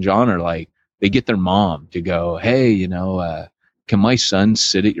James and John are like, they get their mom to go, hey, can my son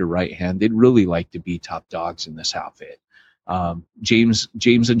sit at your right hand? They'd really like to be top dogs in this outfit. James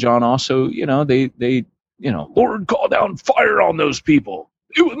and John also, they Lord, call down fire on those people.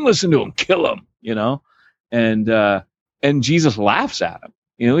 You wouldn't listen to them, kill them, and Jesus laughs at them.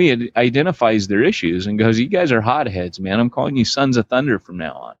 He identifies their issues and goes, you guys are hotheads, man. I'm calling you sons of thunder from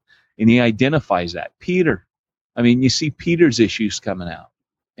now on. And he identifies that. Peter, you see Peter's issues coming out.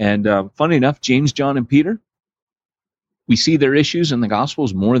 And funny enough, James, John, and Peter, we see their issues in the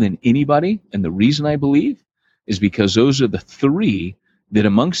Gospels more than anybody. And the reason I believe is because those are the three that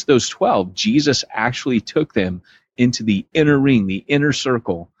amongst those 12, Jesus actually took them into the inner ring, the inner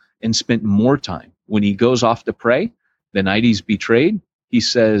circle, and spent more time. When he goes off to pray, the night he's betrayed, he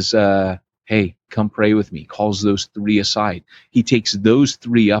says, hey, come pray with me. Calls those three aside. He takes those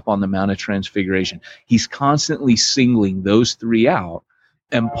three up on the Mount of Transfiguration. He's constantly singling those three out.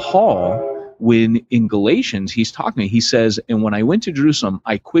 And Paul, when in Galatians, he's talking, he says, and when I went to Jerusalem,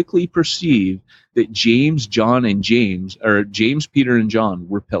 I quickly perceived that James, Peter, and John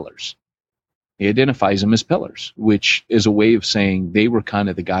were pillars. He identifies them as pillars, which is a way of saying they were kind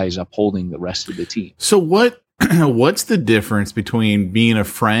of the guys upholding the rest of the team. So what's the difference between being a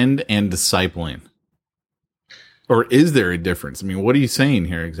friend and discipling? Or is there a difference? What are you saying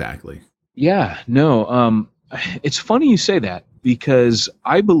here exactly? Yeah, no. It's funny you say that, because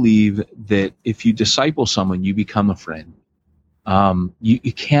I believe that if you disciple someone, you become a friend.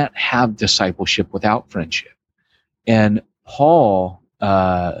 You can't have discipleship without friendship. And Paul,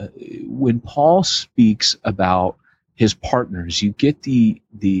 when Paul speaks about his partners, you get the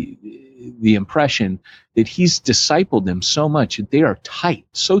impression that he's discipled them so much that they are tight,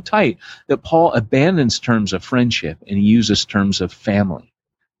 so tight that Paul abandons terms of friendship and he uses terms of family.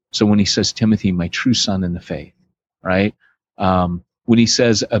 So when he says, Timothy, my true son in the faith, right? When he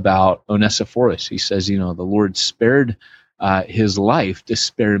says about Onesiphorus, he says, the Lord spared his life to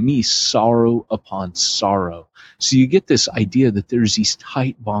spare me sorrow upon sorrow. So you get this idea that there's these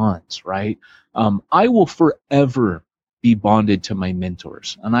tight bonds, right? I will forever be bonded to my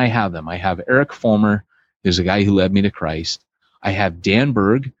mentors, and I have them. I have Eric Fulmer, who's a guy who led me to Christ. I have Dan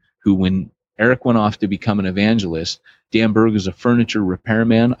Berg, who, when Eric went off to become an evangelist, Dan Berg is a furniture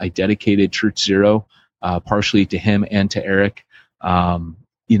repairman. I dedicated Church Zero partially to him and to Eric. Dan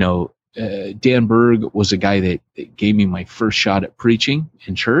Berg was a guy that gave me my first shot at preaching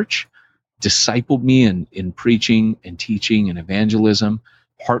in church, discipled me in preaching and teaching and evangelism,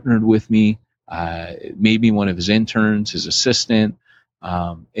 partnered with me, made me one of his interns, his assistant,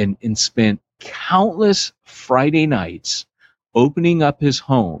 and spent countless Friday nights opening up his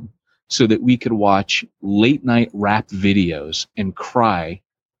home so that we could watch late night rap videos and cry.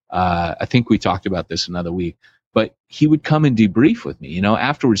 I think we talked about this another week, but he would come and debrief with me.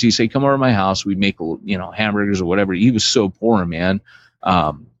 Afterwards he'd say, come over to my house. We'd make, hamburgers or whatever. He was so poor, man.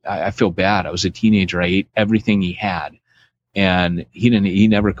 I feel bad. I was a teenager. I ate everything he had. And he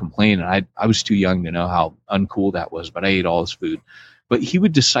never complained. And I was too young to know how uncool that was, but I ate all his food. But he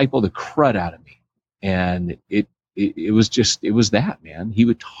would disciple the crud out of me. And it was that, man. He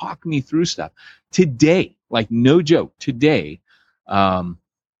would talk me through stuff. Today, like no joke, today, I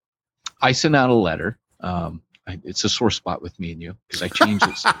sent out a letter. I It's a sore spot with me and you because I changed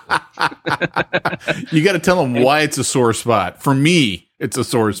it. You got to tell them why it's a sore spot. For me, it's a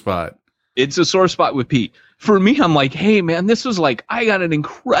sore spot. It's a sore spot with Pete. For me, I'm like, hey, man, this was like, I got an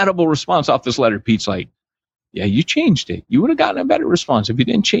incredible response off this letter. Pete's like, yeah, you changed it. You would have gotten a better response if you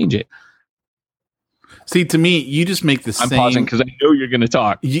didn't change it. See, to me, you just make the same. I'm pausing because I know you're going to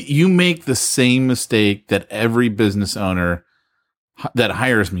talk. You make the same mistake that every business owner that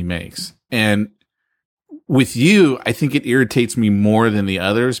hires me makes. And with you, I think it irritates me more than the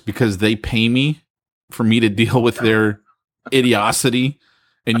others because they pay me for me to deal with their idiocity,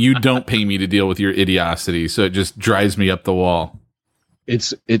 and you don't pay me to deal with your idiocity. So it just drives me up the wall.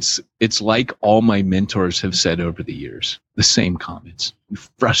 It's like all my mentors have said over the years. The same comments. You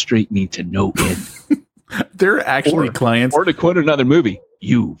frustrate me to no end. They're actually clients. Or to quote another movie,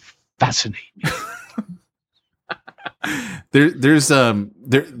 you fascinate me. There's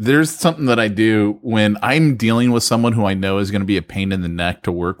something that I do when I'm dealing with someone who I know is going to be a pain in the neck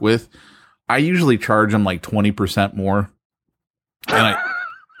to work with. I usually charge them like 20% more. And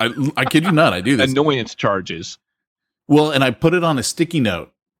I kid you not, I do this. Annoyance charges. Well, and I put it on a sticky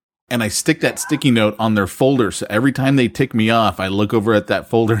note, and I stick that sticky note on their folder. So every time they tick me off, I look over at that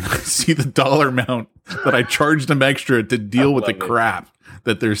folder and I see the dollar amount that I charged them extra to deal with the crap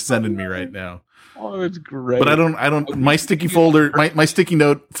that they're sending me right now. Oh, it's great. But I don't, my sticky folder, my sticky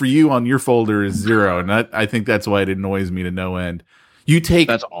note for you on your folder is 0. And I think that's why it annoys me to no end.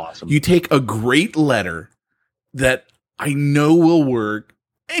 That's awesome. You take a great letter that I know will work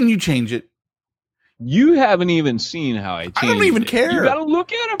and you change it. You haven't even seen how I changed it. I don't even care. You got to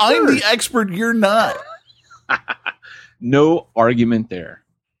look at it first. I'm the expert. You're not. No argument there.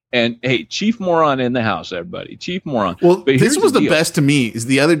 And hey, chief moron in the house, everybody. Chief moron. Well, but this was the best to me is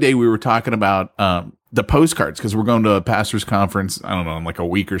the other day we were talking about the postcards because we're going to a pastor's conference, I don't know, in like a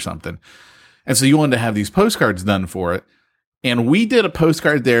week or something. And so you wanted to have these postcards done for it. And we did a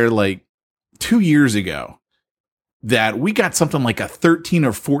postcard there like 2 years ago that we got something like a 13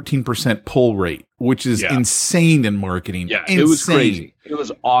 or 14% pull rate, which is insane in marketing. Yeah, insane. It was crazy. It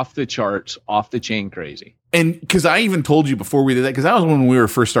was off the charts, off the chain crazy. And because I even told you before we did that, because that was when we were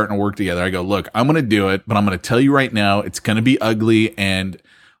first starting to work together. I go, look, I'm going to do it, but I'm going to tell you right now, it's going to be ugly. And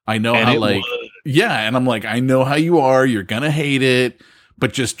I know how and I'm like, I know how you are. You're going to hate it,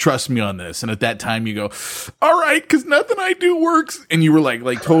 but just trust me on this. And at that time you go, all right, because nothing I do works. And you were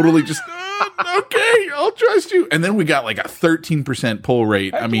like totally just, okay, I'll trust you. And then we got like a 13% pull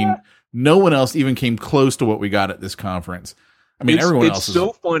rate. I mean, no one else even came close to what we got at this conference. I mean, everyone else is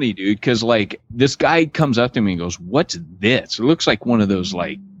so funny, dude, because like this guy comes up to me and goes, what's this? It looks like one of those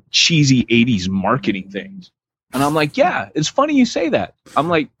like cheesy 80s marketing things. And I'm like, yeah, it's funny you say that. I'm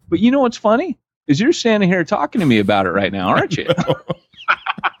like, but you know what's funny? Is you're standing here talking to me about it right now, aren't you?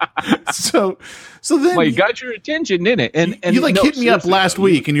 So then well, you got your attention, didn't it? And you like hit me up last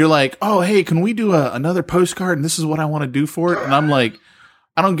week and you're like, oh, hey, can we do another postcard? And this is what I want to do for it. And I'm like,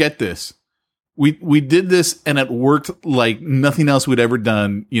 I don't get this. We did this and it worked like nothing else we'd ever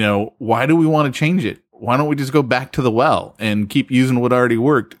done. You know, why do we want to change it? Why don't we just go back to the well and keep using what already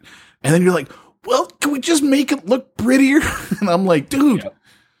worked? And then you're like, well, can we just make it look prettier? And I'm like, dude,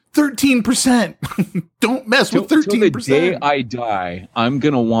 13%. Don't mess with 13%. Till the day I die, I'm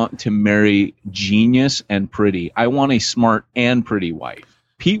going to want to marry genius and pretty. I want a smart and pretty wife.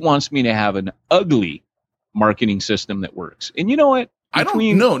 Pete wants me to have an ugly marketing system that works. And you know what? I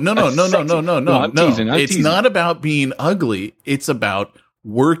don't no. I'm teasing. It's not about being ugly. It's about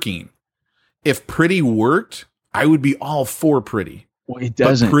working. If pretty worked, I would be all for pretty. Well, it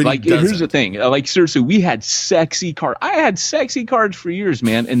doesn't. Like, here's the thing. Like, seriously, we had sexy cards. I had sexy cards for years,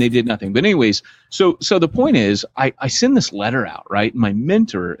 man, and they did nothing. But anyways, so the point is, I send this letter out, right? My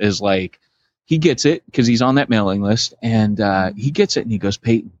mentor is like, he gets it because he's on that mailing list, and he gets it, and he goes,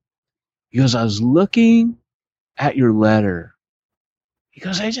 Peyton, he goes, I was looking at your letter. He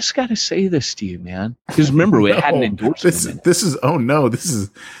goes, I just got to say this to you, man. Because remember, we had an endorsement. This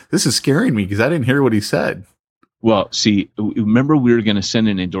is scaring me because I didn't hear what he said. Well, see, remember we were going to send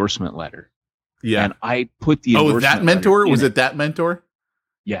an endorsement letter. Yeah. And I put the endorsement that mentor? Was it that mentor?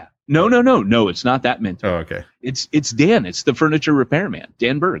 Yeah. No, it's not that mentor. Oh, okay. It's Dan. It's the furniture repairman,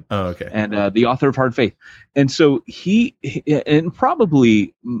 Dan Berg. Oh, okay. And the author of Hard Faith. And so he and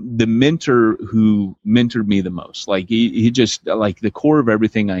probably the mentor who mentored me the most, like he just, like the core of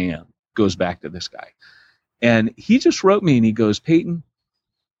everything I am goes back to this guy. And he just wrote me and he goes, Peyton,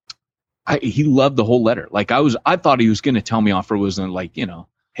 he loved the whole letter. Like I thought he was going to tell me off for wasn't like, you know,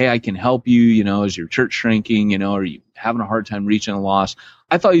 hey, I can help you, you know, is your church shrinking, you know, are you having a hard time reaching a loss?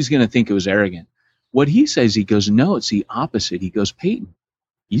 I thought he was going to think it was arrogant. What he says, he goes, no, it's the opposite. He goes, Peyton,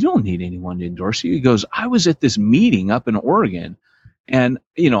 you don't need anyone to endorse you. He goes, I was at this meeting up in Oregon, and,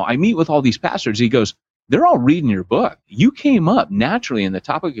 I meet with all these pastors. He goes, they're all reading your book. You came up naturally in the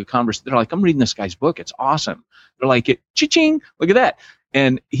topic of conversation. They're like, I'm reading this guy's book. It's awesome. They're like, cha-ching, look at that.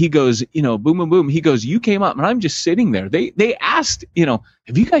 And he goes, boom, boom, boom. He goes, you came up, and I'm just sitting there. They asked,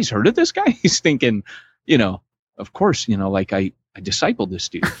 have you guys heard of this guy? He's thinking, of course, like I discipled this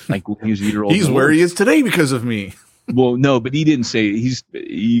dude. Like when he was a year old. He's where he is today because of me. Well, no, but he didn't say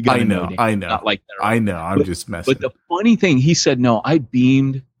you got I know. Not like that. I know. I'm just messing. But the funny thing, he said, no, I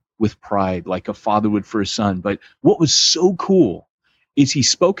beamed with pride like a father would for his son. But what was so cool is he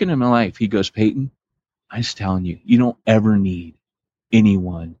spoke into my life. He goes, Peyton, I'm just telling you, you don't ever need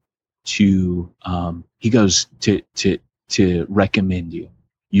anyone to he goes to recommend you.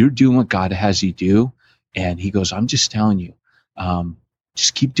 You're doing what God has you do. And he goes, I'm just telling you,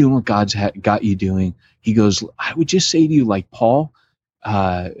 just keep doing what God's got you doing. He goes, I would just say to you, like Paul,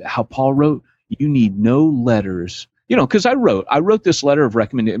 how Paul wrote, you need no letters, because I wrote this letter of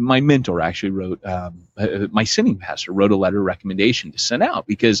recommendation. My mentor actually wrote, my sending pastor wrote a letter of recommendation to send out,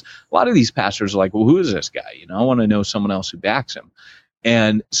 because a lot of these pastors are like, well, who is this guy? I want to know someone else who backs him.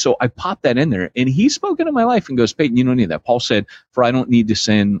 And so I popped that in there, and he spoke into my life and goes, Peyton, you don't need that. Paul said, for I don't need to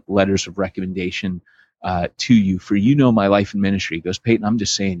send letters of recommendation to you, for my life and ministry. He goes, Peyton, I'm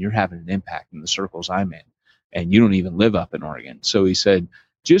just saying you're having an impact in the circles I'm in, and you don't even live up in Oregon. So he said,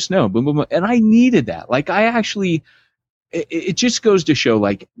 just know, boom, boom, boom. And I needed that. Like it just goes to show,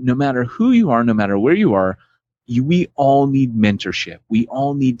 like, no matter who you are, no matter where you are, we all need mentorship. We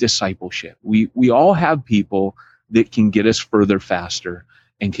all need discipleship. We all have people that can get us further faster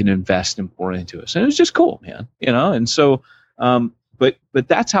and can invest and pour into us. And it's just cool, man, And so, but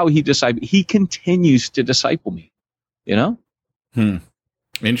that's how he decided. He continues to disciple me,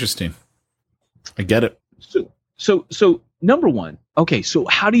 Interesting. I get it. So number one, okay, so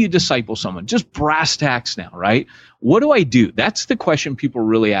how do you disciple someone? Just brass tacks now, right? What do I do? That's the question people are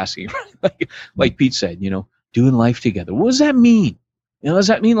really asking. Right? Like Pete said, doing life together. What does that mean? Does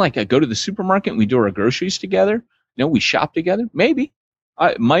that mean like I go to the supermarket and we do our groceries together? We shop together? Maybe.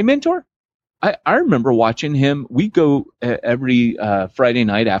 My mentor, I remember watching him. We go every Friday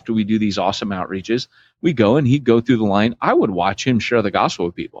night after we do these awesome outreaches. We go and he'd go through the line. I would watch him share the gospel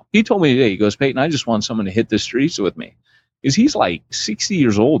with people. He told me today, he goes, Peyton, I just want someone to hit the streets with me. Because he's like 60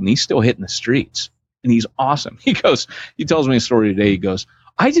 years old and he's still hitting the streets. And he's awesome. He tells me a story today. He goes,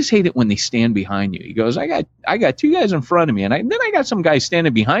 I just hate it when they stand behind you. He goes, I got two guys in front of me, and then I got some guys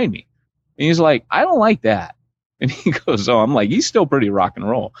standing behind me. And he's like, I don't like that. And he goes, I'm like, he's still pretty rock and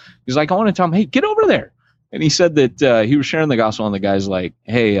roll. He's like, I want to tell him, hey, get over there. And he said that he was sharing the gospel, and the guy's like,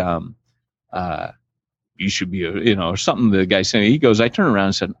 hey, you should be, or something. The guy said, he goes, I turned around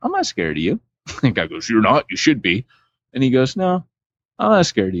and said, I'm not scared of you. And the guy goes, you're not, you should be. And he goes, no, I'm not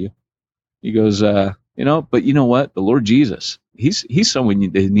scared of you. He goes, but you know what? The Lord Jesus, he's someone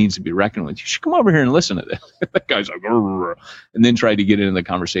that needs to be reckoned with. You should come over here and listen to this. That guy's like, and then try to get into the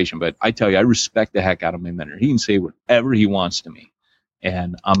conversation. But I tell you, I respect the heck out of my mentor. He can say whatever he wants to me,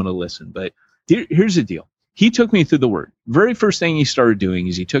 and I'm going to listen. But here's the deal. He took me through the Word. Very first thing he started doing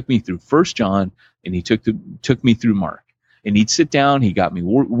is he took me through 1 John, and he took me through Mark. And he'd sit down. He got me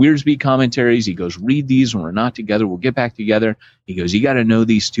Wiersbe commentaries. He goes, read these when we're not together. We'll get back together. He goes, you got to know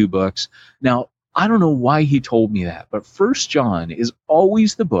these two books. Now, I don't know why he told me that, but 1 John is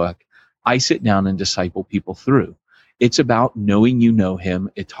always the book I sit down and disciple people through. It's about knowing you know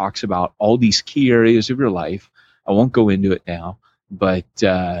him. It talks about all these key areas of your life. I won't go into it now, but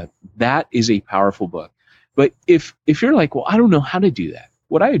that is a powerful book. But if you're like, well, I don't know how to do that.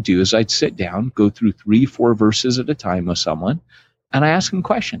 What I would do is I'd sit down, go through 3-4 verses at a time with someone, and I ask them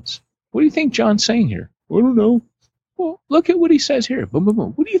questions. What do you think John's saying here? I don't know. Well, look at what he says here. Boom, boom,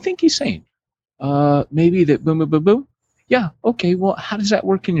 boom. What do you think he's saying? Maybe that boom, boom, boom, boom. Yeah, okay, well, how does that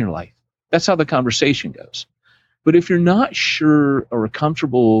work in your life? That's how the conversation goes. But if you're not sure or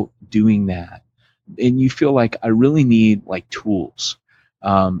comfortable doing that, and you feel like I really need like tools,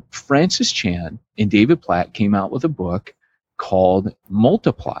 Francis Chan and David Platt came out with a book called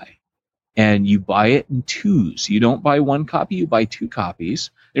Multiply, and you buy it in twos. You don't buy one copy, you buy 2 copies.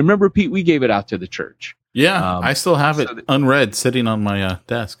 And remember, Pete, we gave it out to the church. Yeah, I still have it unread sitting on my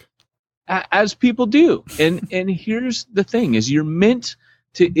desk. As people do. And here's the thing is you're meant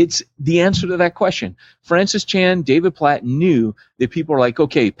to, it's the answer to that question. Francis Chan, David Platt knew that people are like,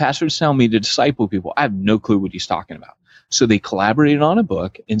 okay, pastors tell me to disciple people. I have no clue what he's talking about. So they collaborated on a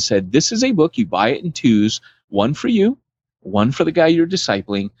book and said, this is a book. You buy it in twos, one for you, one for the guy you're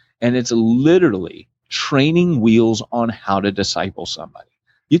discipling. And it's literally training wheels on how to disciple somebody.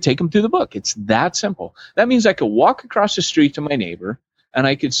 You take them through the book. It's that simple. That means I could walk across the street to my neighbor, and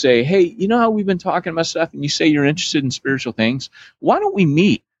I could say, hey, you know how we've been talking about stuff and you say you're interested in spiritual things? Why don't we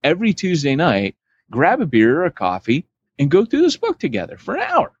meet every Tuesday night, grab a beer or a coffee, and go through this book together for an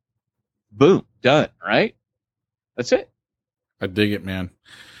hour? Boom, done, right? That's it. I dig it, man.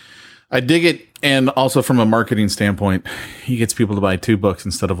 I dig it. And also from a marketing standpoint, he gets people to buy 2 books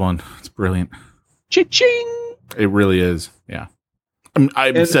instead of 1. It's brilliant. Cha-ching! It really is. Yeah. I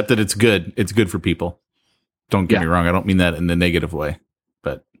accept that it's good. It's good for people. Don't get me wrong. I don't mean that in a negative way,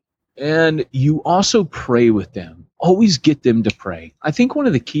 but. And you also pray with them. Always get them to pray. I think one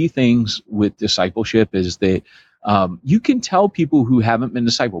of the key things with discipleship is that you can tell people who haven't been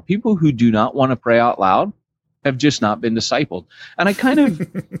discipled, people who do not want to pray out loud, have just not been discipled. And I kind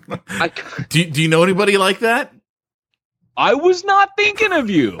of... Do you know anybody like that? I was not thinking of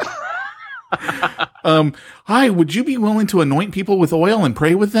you. Hi, would you be willing to anoint people with oil and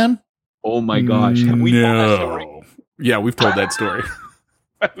pray with them? Oh my gosh. Have we told that story? Yeah, we've told that story.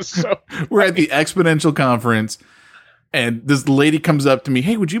 We're at the Exponential Conference, and this lady comes up to me,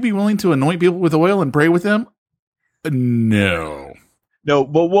 hey, would you be willing to anoint people with oil and pray with them? No,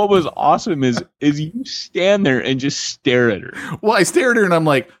 but what was awesome is you stand there and just stare at her. Well, I stare at her and I'm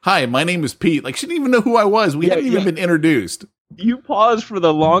like, hi, my name is Pete. Like, she didn't even know who I was. We hadn't even been introduced. You pause for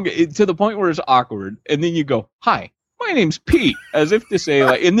the longest, to the point where it's awkward. And then you go, hi, my name's Pete. As if to say,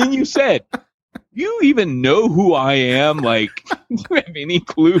 like, and then you said, you even know who I am? Like, do you have any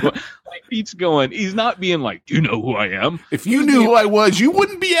clue? Like, Pete's going, he's not being like, do you know who I am? If you knew who I was, you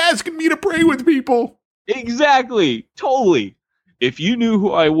wouldn't be asking me to pray with people. Exactly. Totally. If you knew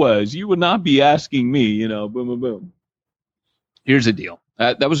who I was, you would not be asking me, you know, boom, boom, boom. Here's the deal.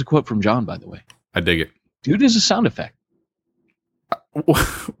 That was a quote from John, by the way. I dig it. Dude is a sound effect.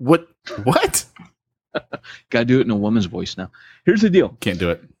 What? Got to do it in a woman's voice now. Here's the deal. Can't do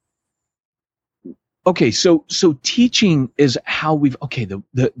it. Okay, so teaching is how the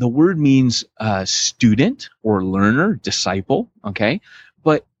word means student or learner, disciple, okay?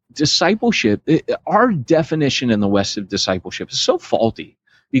 But discipleship, our definition in the West of discipleship is so faulty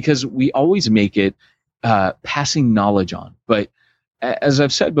because we always make it passing knowledge on. But as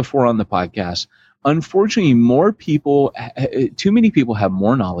I've said before on the podcast, unfortunately, too many people have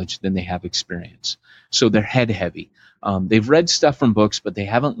more knowledge than they have experience. So they're head heavy. They've read stuff from books, but they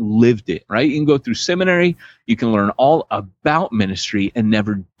haven't lived it, right? You can go through seminary, you can learn all about ministry and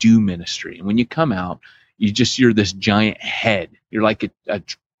never do ministry. And when you come out, you're this giant head. You're like a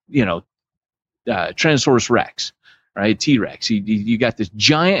Tyrannosaurus Rex, right? T-Rex. You got this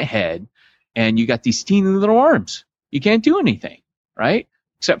giant head and you got these teeny little arms. You can't do anything, right?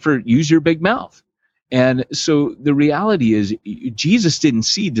 Except for use your big mouth. And so the reality is Jesus didn't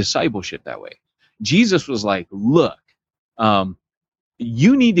see discipleship that way. Jesus was like, look,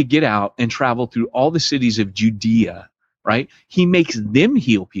 you need to get out and travel through all the cities of Judea, right? He makes them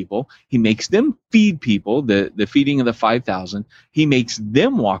heal people. He makes them feed people, the feeding of the 5,000. He makes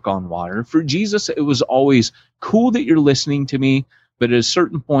them walk on water. For Jesus, it was always cool that you're listening to me, but at a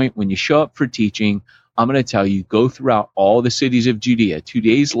certain point when you show up for teaching, I'm going to tell you, go throughout all the cities of Judea.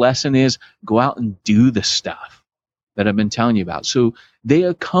 Today's lesson is go out and do the stuff that I've been telling you about. So they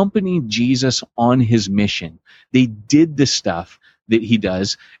accompanied Jesus on his mission. They did the stuff that he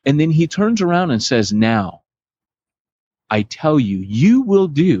does. And then he turns around and says, now, I tell you, you will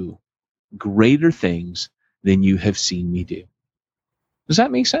do greater things than you have seen me do. Does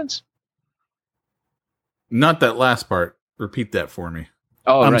that make sense? Not that last part. Repeat that for me.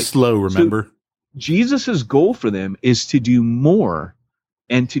 Oh, I'm right. slow, remember? So Jesus's goal for them is to do more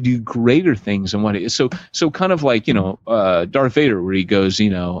and to do greater things than what it is. So kind of like, Darth Vader, where he goes,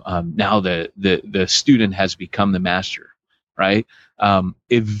 now the student has become the master, right?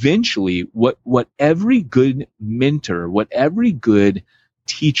 Eventually, what every good mentor, what every good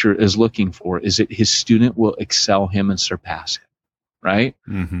teacher is looking for is that his student will excel him and surpass him, right?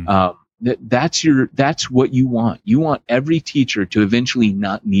 Mm-hmm. That's what you want. You want every teacher to eventually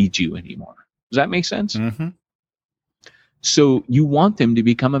not need you anymore. Does that make sense? Mm-hmm. So you want them to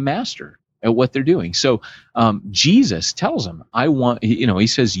become a master at what they're doing. So Jesus tells them, he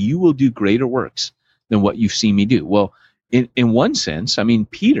says, you will do greater works than what you've seen me do. Well, in one sense, I mean,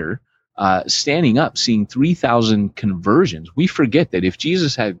 Peter standing up, seeing 3,000 conversions. We forget that if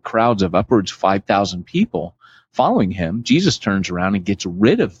Jesus had crowds of upwards 5,000 people following him, Jesus turns around and gets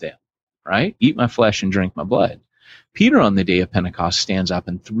rid of them, right? Eat my flesh and drink my blood. Peter on the day of Pentecost stands up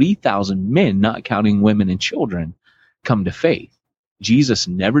and 3,000 men, not counting women and children, come to faith. Jesus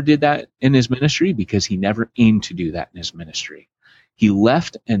never did that in his ministry because he never aimed to do that in his ministry. He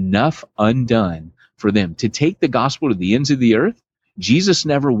left enough undone for them to take the gospel to the ends of the earth. Jesus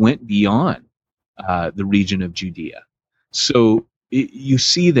never went beyond the region of Judea. So you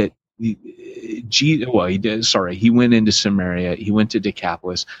see that he went into Samaria, he went to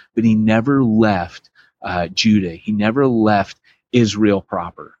Decapolis, but he never left Judah. He never left Israel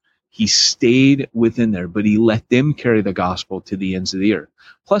proper. He stayed within there, but he let them carry the gospel to the ends of the earth.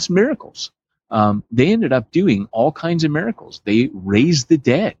 Plus miracles. They ended up doing all kinds of miracles. They raised the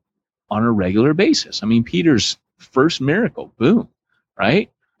dead on a regular basis. I mean, Peter's first miracle, boom, right?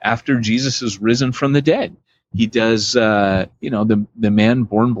 After Jesus is risen from the dead, he does, the man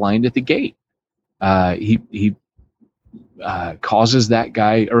born blind at the gate. He causes that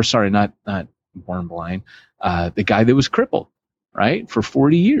guy, or sorry, not born blind, the guy that was crippled, right, for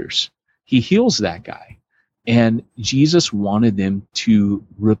 40 years. He heals that guy. And Jesus wanted them to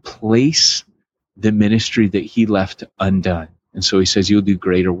replace the ministry that he left undone. And so he says, you'll do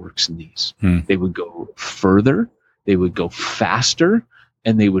greater works than these. They would go further, they would go faster,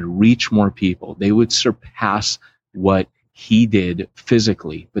 and they would reach more people. They would surpass what he did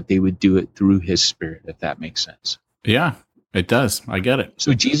physically, but they would do it through his spirit, if that makes sense. Yeah, it does. I get it.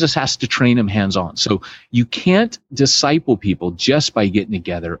 So Jesus has to train them hands-on. So you can't disciple people just by getting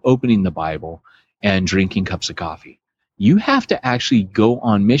together, opening the Bible, and drinking cups of coffee. You have to actually go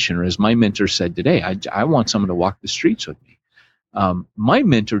on mission, or as my mentor said today, I want someone to walk the streets with me. My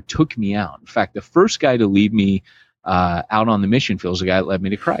mentor took me out. In fact, the first guy to lead me out on the mission field is the guy that led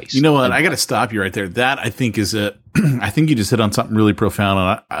me to Christ. You know what? I got to stop you right there. That I think is I think you just hit on something really profound,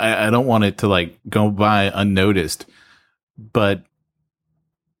 and I don't want it to like go by unnoticed. But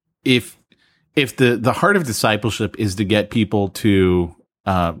if the heart of discipleship is to get people to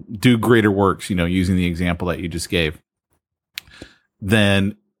do greater works, using the example that you just gave,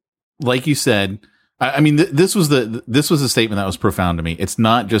 then, like you said, I mean, this was a statement that was profound to me. It's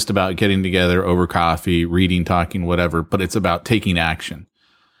not just about getting together over coffee, reading, talking, whatever, but it's about taking action.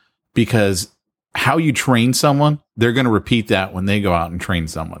 Because how you train someone, they're going to repeat that when they go out and train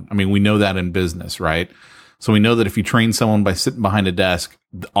someone. I mean, we know that in business, right? So we know that if you train someone by sitting behind a desk,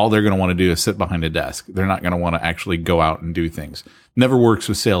 all they're going to want to do is sit behind a desk. They're not going to want to actually go out and do things. Never works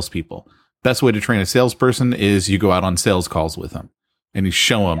with salespeople. Best way to train a salesperson is you go out on sales calls with them. And you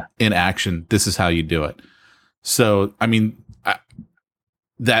show them in action, this is how you do it. So, I mean,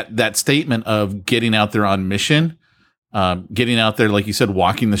 that statement of getting out there on mission, getting out there, like you said,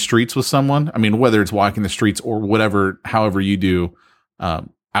 walking the streets with someone. I mean, whether it's walking the streets or whatever, however you do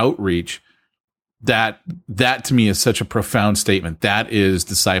outreach, that to me is such a profound statement. That is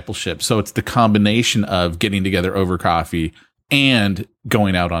discipleship. So it's the combination of getting together over coffee and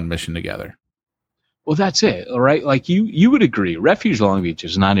going out on mission together. Well, that's it, right? Like you would agree, Refuge Long Beach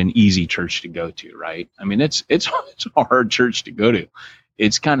is not an easy church to go to, right? I mean, it's a hard church to go to.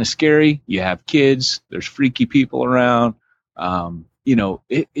 It's kind of scary. You have kids. There's freaky people around.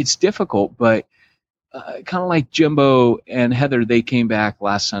 It's difficult, but kind of like Jimbo and Heather, they came back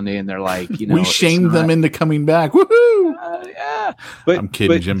last Sunday and they're like, we shamed them into coming back. Woohoo! Yeah, but I'm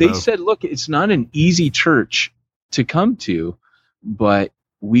kidding, but Jimbo. They said, look, it's not an easy church to come to, but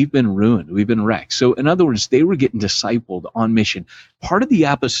we've been ruined. We've been wrecked. So in other words, they were getting discipled on mission. Part of the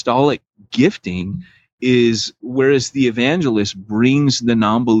apostolic gifting is, whereas the evangelist brings the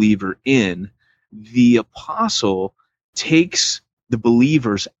non-believer in, the apostle takes the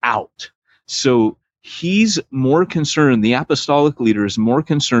believers out. So he's more concerned, the apostolic leader is more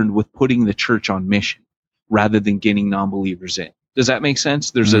concerned with putting the church on mission rather than getting non-believers in. Does that make sense?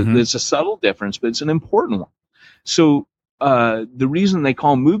 There's a subtle difference, but it's an important one. So the reason they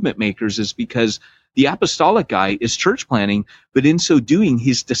call movement makers is because the apostolic guy is church planting, but in so doing,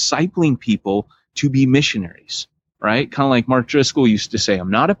 he's discipling people to be missionaries, right? Kind of like Mark Driscoll used to say, I'm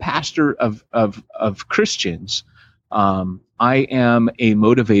not a pastor of Christians. I am a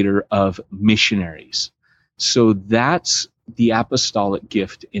motivator of missionaries. So that's the apostolic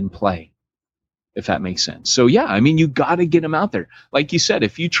gift in play, if that makes sense. So yeah, I mean, you got to get them out there. Like you said,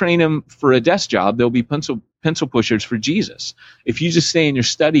 if you train them for a desk job, they'll be pencil pushers for Jesus. If you just stay in your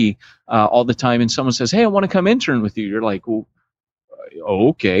study all the time and someone says, hey, I want to come intern with you, you're like, well,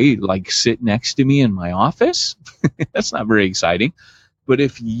 okay, like sit next to me in my office? That's not very exciting. But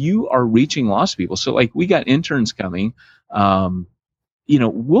if you are reaching lost people, so like we got interns coming,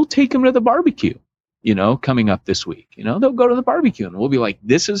 we'll take them to the barbecue, coming up this week. They'll go to the barbecue and we'll be like,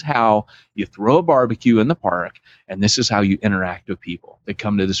 this is how you throw a barbecue in the park, and this is how you interact with people that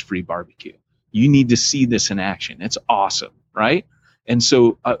come to this free barbecue. You need to see this in action. It's awesome, right? And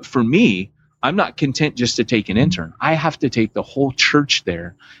so for me, I'm not content just to take an intern. I have to take the whole church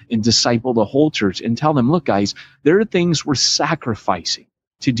there and disciple the whole church and tell them, look, guys, there are things we're sacrificing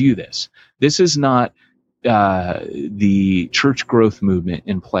to do this. This is not the church growth movement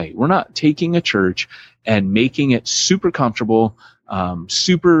in play. We're not taking a church and making it super comfortable,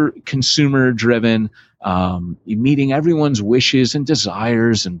 super consumer driven, meeting everyone's wishes and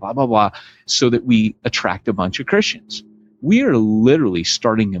desires and blah, blah, blah, so that we attract a bunch of Christians. We are literally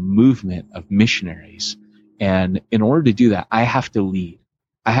starting a movement of missionaries. And in order to do that, I have to lead.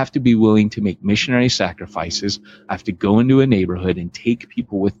 I have to be willing to make missionary sacrifices. I have to go into a neighborhood and take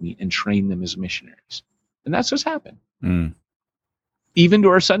people with me and train them as missionaries. And that's what's happened. Even to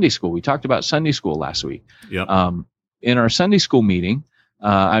our Sunday school. We talked about Sunday school last week. Yep. In our Sunday school meeting,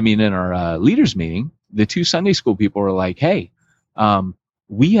 in our leaders meeting, the two Sunday school people were like, hey,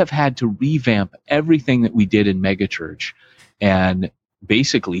 we have had to revamp everything that we did in megachurch and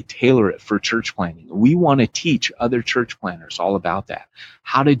basically tailor it for church planning. We want to teach other church planners all about that,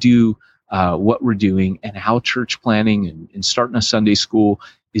 how to do what we're doing and how church planning and starting a Sunday school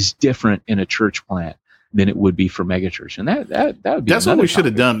is different in a church plant than it would be for megachurch. And that would be, that's what we should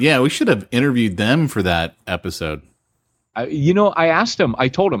have done. Yeah, we should have interviewed them for that episode. I asked him, I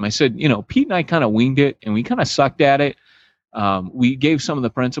told him, I said, Pete and I kind of winged it and we kind of sucked at it. We gave some of the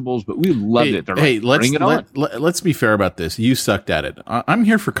principles, but we loved it. They're bring it on. Let's be fair about this. You sucked at it. I'm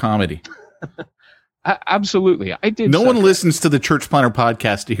here for comedy. Absolutely. I did. No one listens to the Church Planner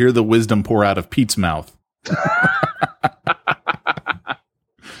podcast to hear the wisdom pour out of Pete's mouth.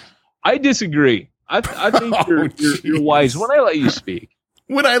 I disagree. I think you're wise when I let you speak.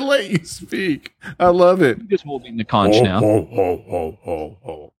 When I let you speak. I love it. I'm just holding the conch now.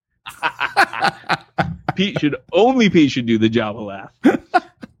 Pete should do the Java laugh.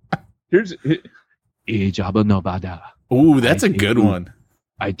 Here's Java no bada. Ooh, that's a good one.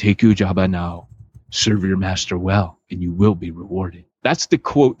 I take you, Java, now. Serve your master well, and you will be rewarded. That's the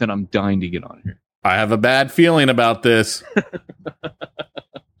quote that I'm dying to get on here. I have a bad feeling about this.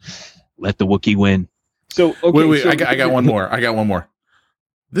 Let the Wookiee win. So okay, wait. I got one more.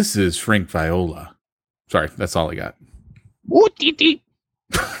 This is Frank Viola. Sorry, that's all I got.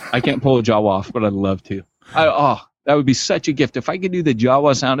 I can't pull a Jawa off, but I'd love to. That would be such a gift. If I could do the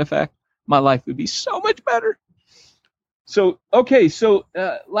Jawa sound effect, my life would be so much better. So, okay. So,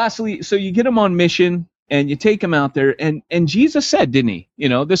 lastly, so you get them on mission and you take them out there and Jesus said, didn't he?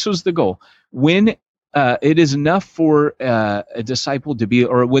 This was the goal. When it is enough for a disciple to be,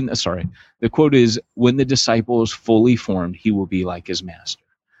 the quote is, when the disciple is fully formed, he will be like his master.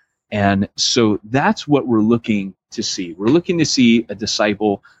 And so that's what we're looking to see. We're looking to see a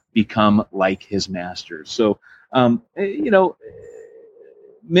disciple become like his master. So, mentorship,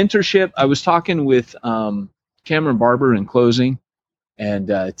 I was talking with Cameron Barber in closing, and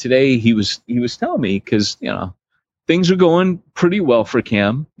today he was telling me, because, things are going pretty well for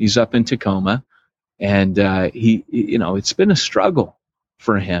Cam. He's up in Tacoma, and it's been a struggle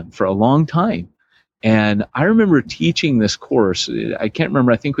for him for a long time. And I remember teaching this course. I can't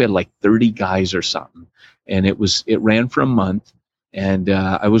remember. I think we had like 30 guys or something. And it ran for a month. And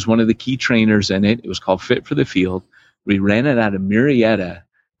I was one of the key trainers in it. It was called Fit for the Field. We ran it out of Marietta.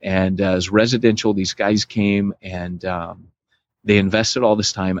 And as residential, these guys came and they invested all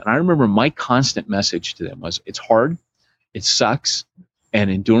this time. And I remember my constant message to them was, it's hard, it sucks,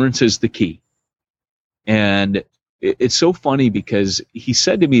 and endurance is the key. And it's so funny because he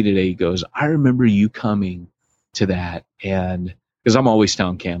said to me today, he goes, I remember you coming to that. And because I'm always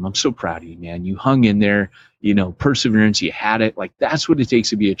telling Cam, I'm so proud of you, man. You hung in there, perseverance, you had it. Like, that's what it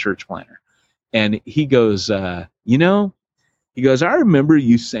takes to be a church planner. And he goes, I remember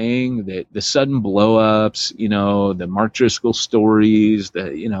you saying that the sudden blowups, the Mark Driscoll stories,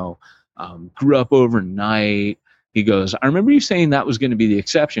 grew up overnight. He goes, I remember you saying that was going to be the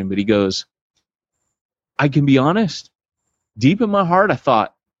exception, but he goes, I can be honest, deep in my heart, I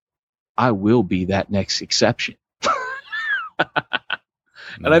thought, I will be that next exception.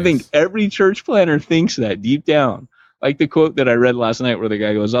 And nice. I think every church planner thinks that deep down. Like the quote that I read last night where the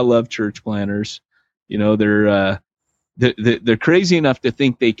guy goes, I love church planners. They're crazy enough to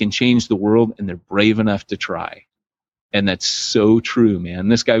think they can change the world, and they're brave enough to try. And that's so true, man.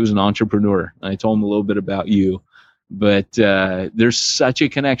 This guy was an entrepreneur. I told him a little bit about you, but there's such a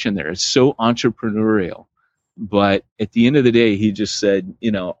connection there. It's so entrepreneurial. But at the end of the day, he just said,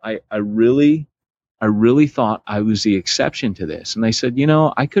 I really thought I was the exception to this. And I said,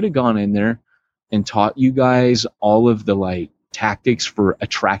 I could have gone in there and taught you guys all of the tactics for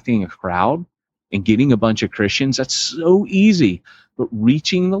attracting a crowd and getting a bunch of Christians. That's so easy. But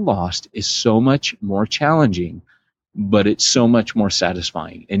reaching the lost is so much more challenging, but it's so much more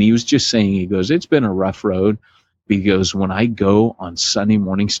satisfying. And he was just saying, he goes, it's been a rough road. He goes, when I go on Sunday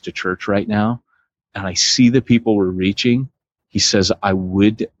mornings to church right now and I see the people we're reaching, he says, I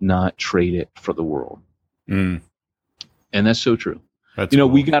would not trade it for the world. And that's so true. That's cool.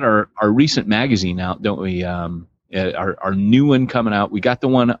 We got our recent magazine out, don't we? our new one coming out. We got the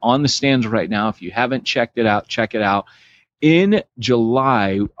one on the stands right now. If you haven't checked it out, check it out. In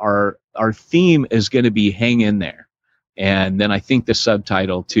July, our theme is going to be Hang In There. And then I think the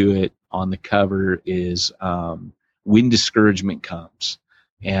subtitle to it on the cover is When Discouragement Comes.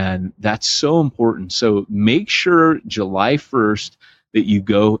 And that's so important. So make sure July 1st that you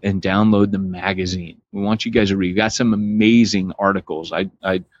go and download the magazine. We want you guys to read. We've got some amazing articles. I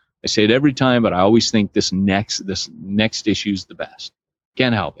say it every time, but I always think this next issue is the best.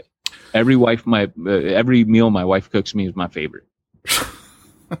 Can't help it. Every meal my wife cooks me is my favorite.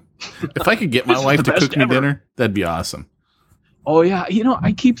 If I could get my wife to cook me dinner, that'd be awesome. Oh yeah,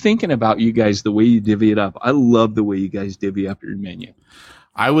 I keep thinking about you guys, the way you divvy it up. I love the way you guys divvy up your menu.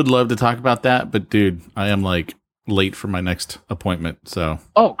 I would love to talk about that, but dude, I am late for my next appointment. So.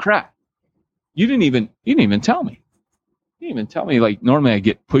 Oh crap! You didn't even tell me. You didn't even tell me. Like normally I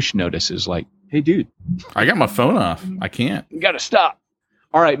get push notices like, "Hey, dude, I got my phone off. I can't. You got to stop."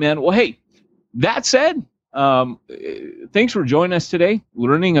 All right, man. Well, hey, that said, thanks for joining us today,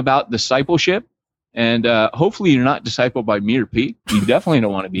 learning about discipleship. And hopefully you're not discipled by me or Pete. You definitely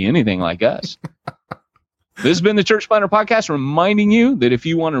don't want to be anything like us. This has been the Church Planter Podcast, reminding you that if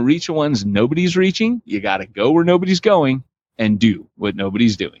you want to reach the ones nobody's reaching, you got to go where nobody's going and do what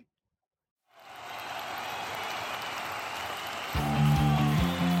nobody's doing.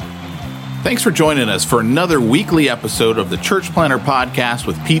 Thanks for joining us for another weekly episode of the Church Planter Podcast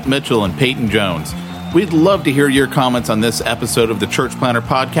with Pete Mitchell and Peyton Jones. We'd love to hear your comments on this episode of the Church Planter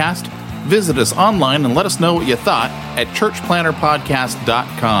Podcast. Visit us online and let us know what you thought at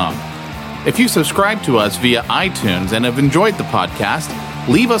churchplanterpodcast.com. If you subscribe to us via iTunes and have enjoyed the podcast,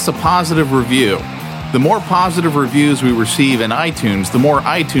 leave us a positive review. The more positive reviews we receive in iTunes, the more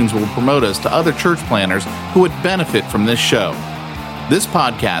iTunes will promote us to other church planners who would benefit from this show. This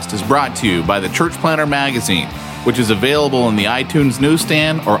podcast is brought to you by the Church Planter Magazine, which is available in the iTunes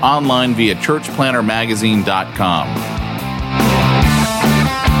newsstand or online via churchplantermagazine.com.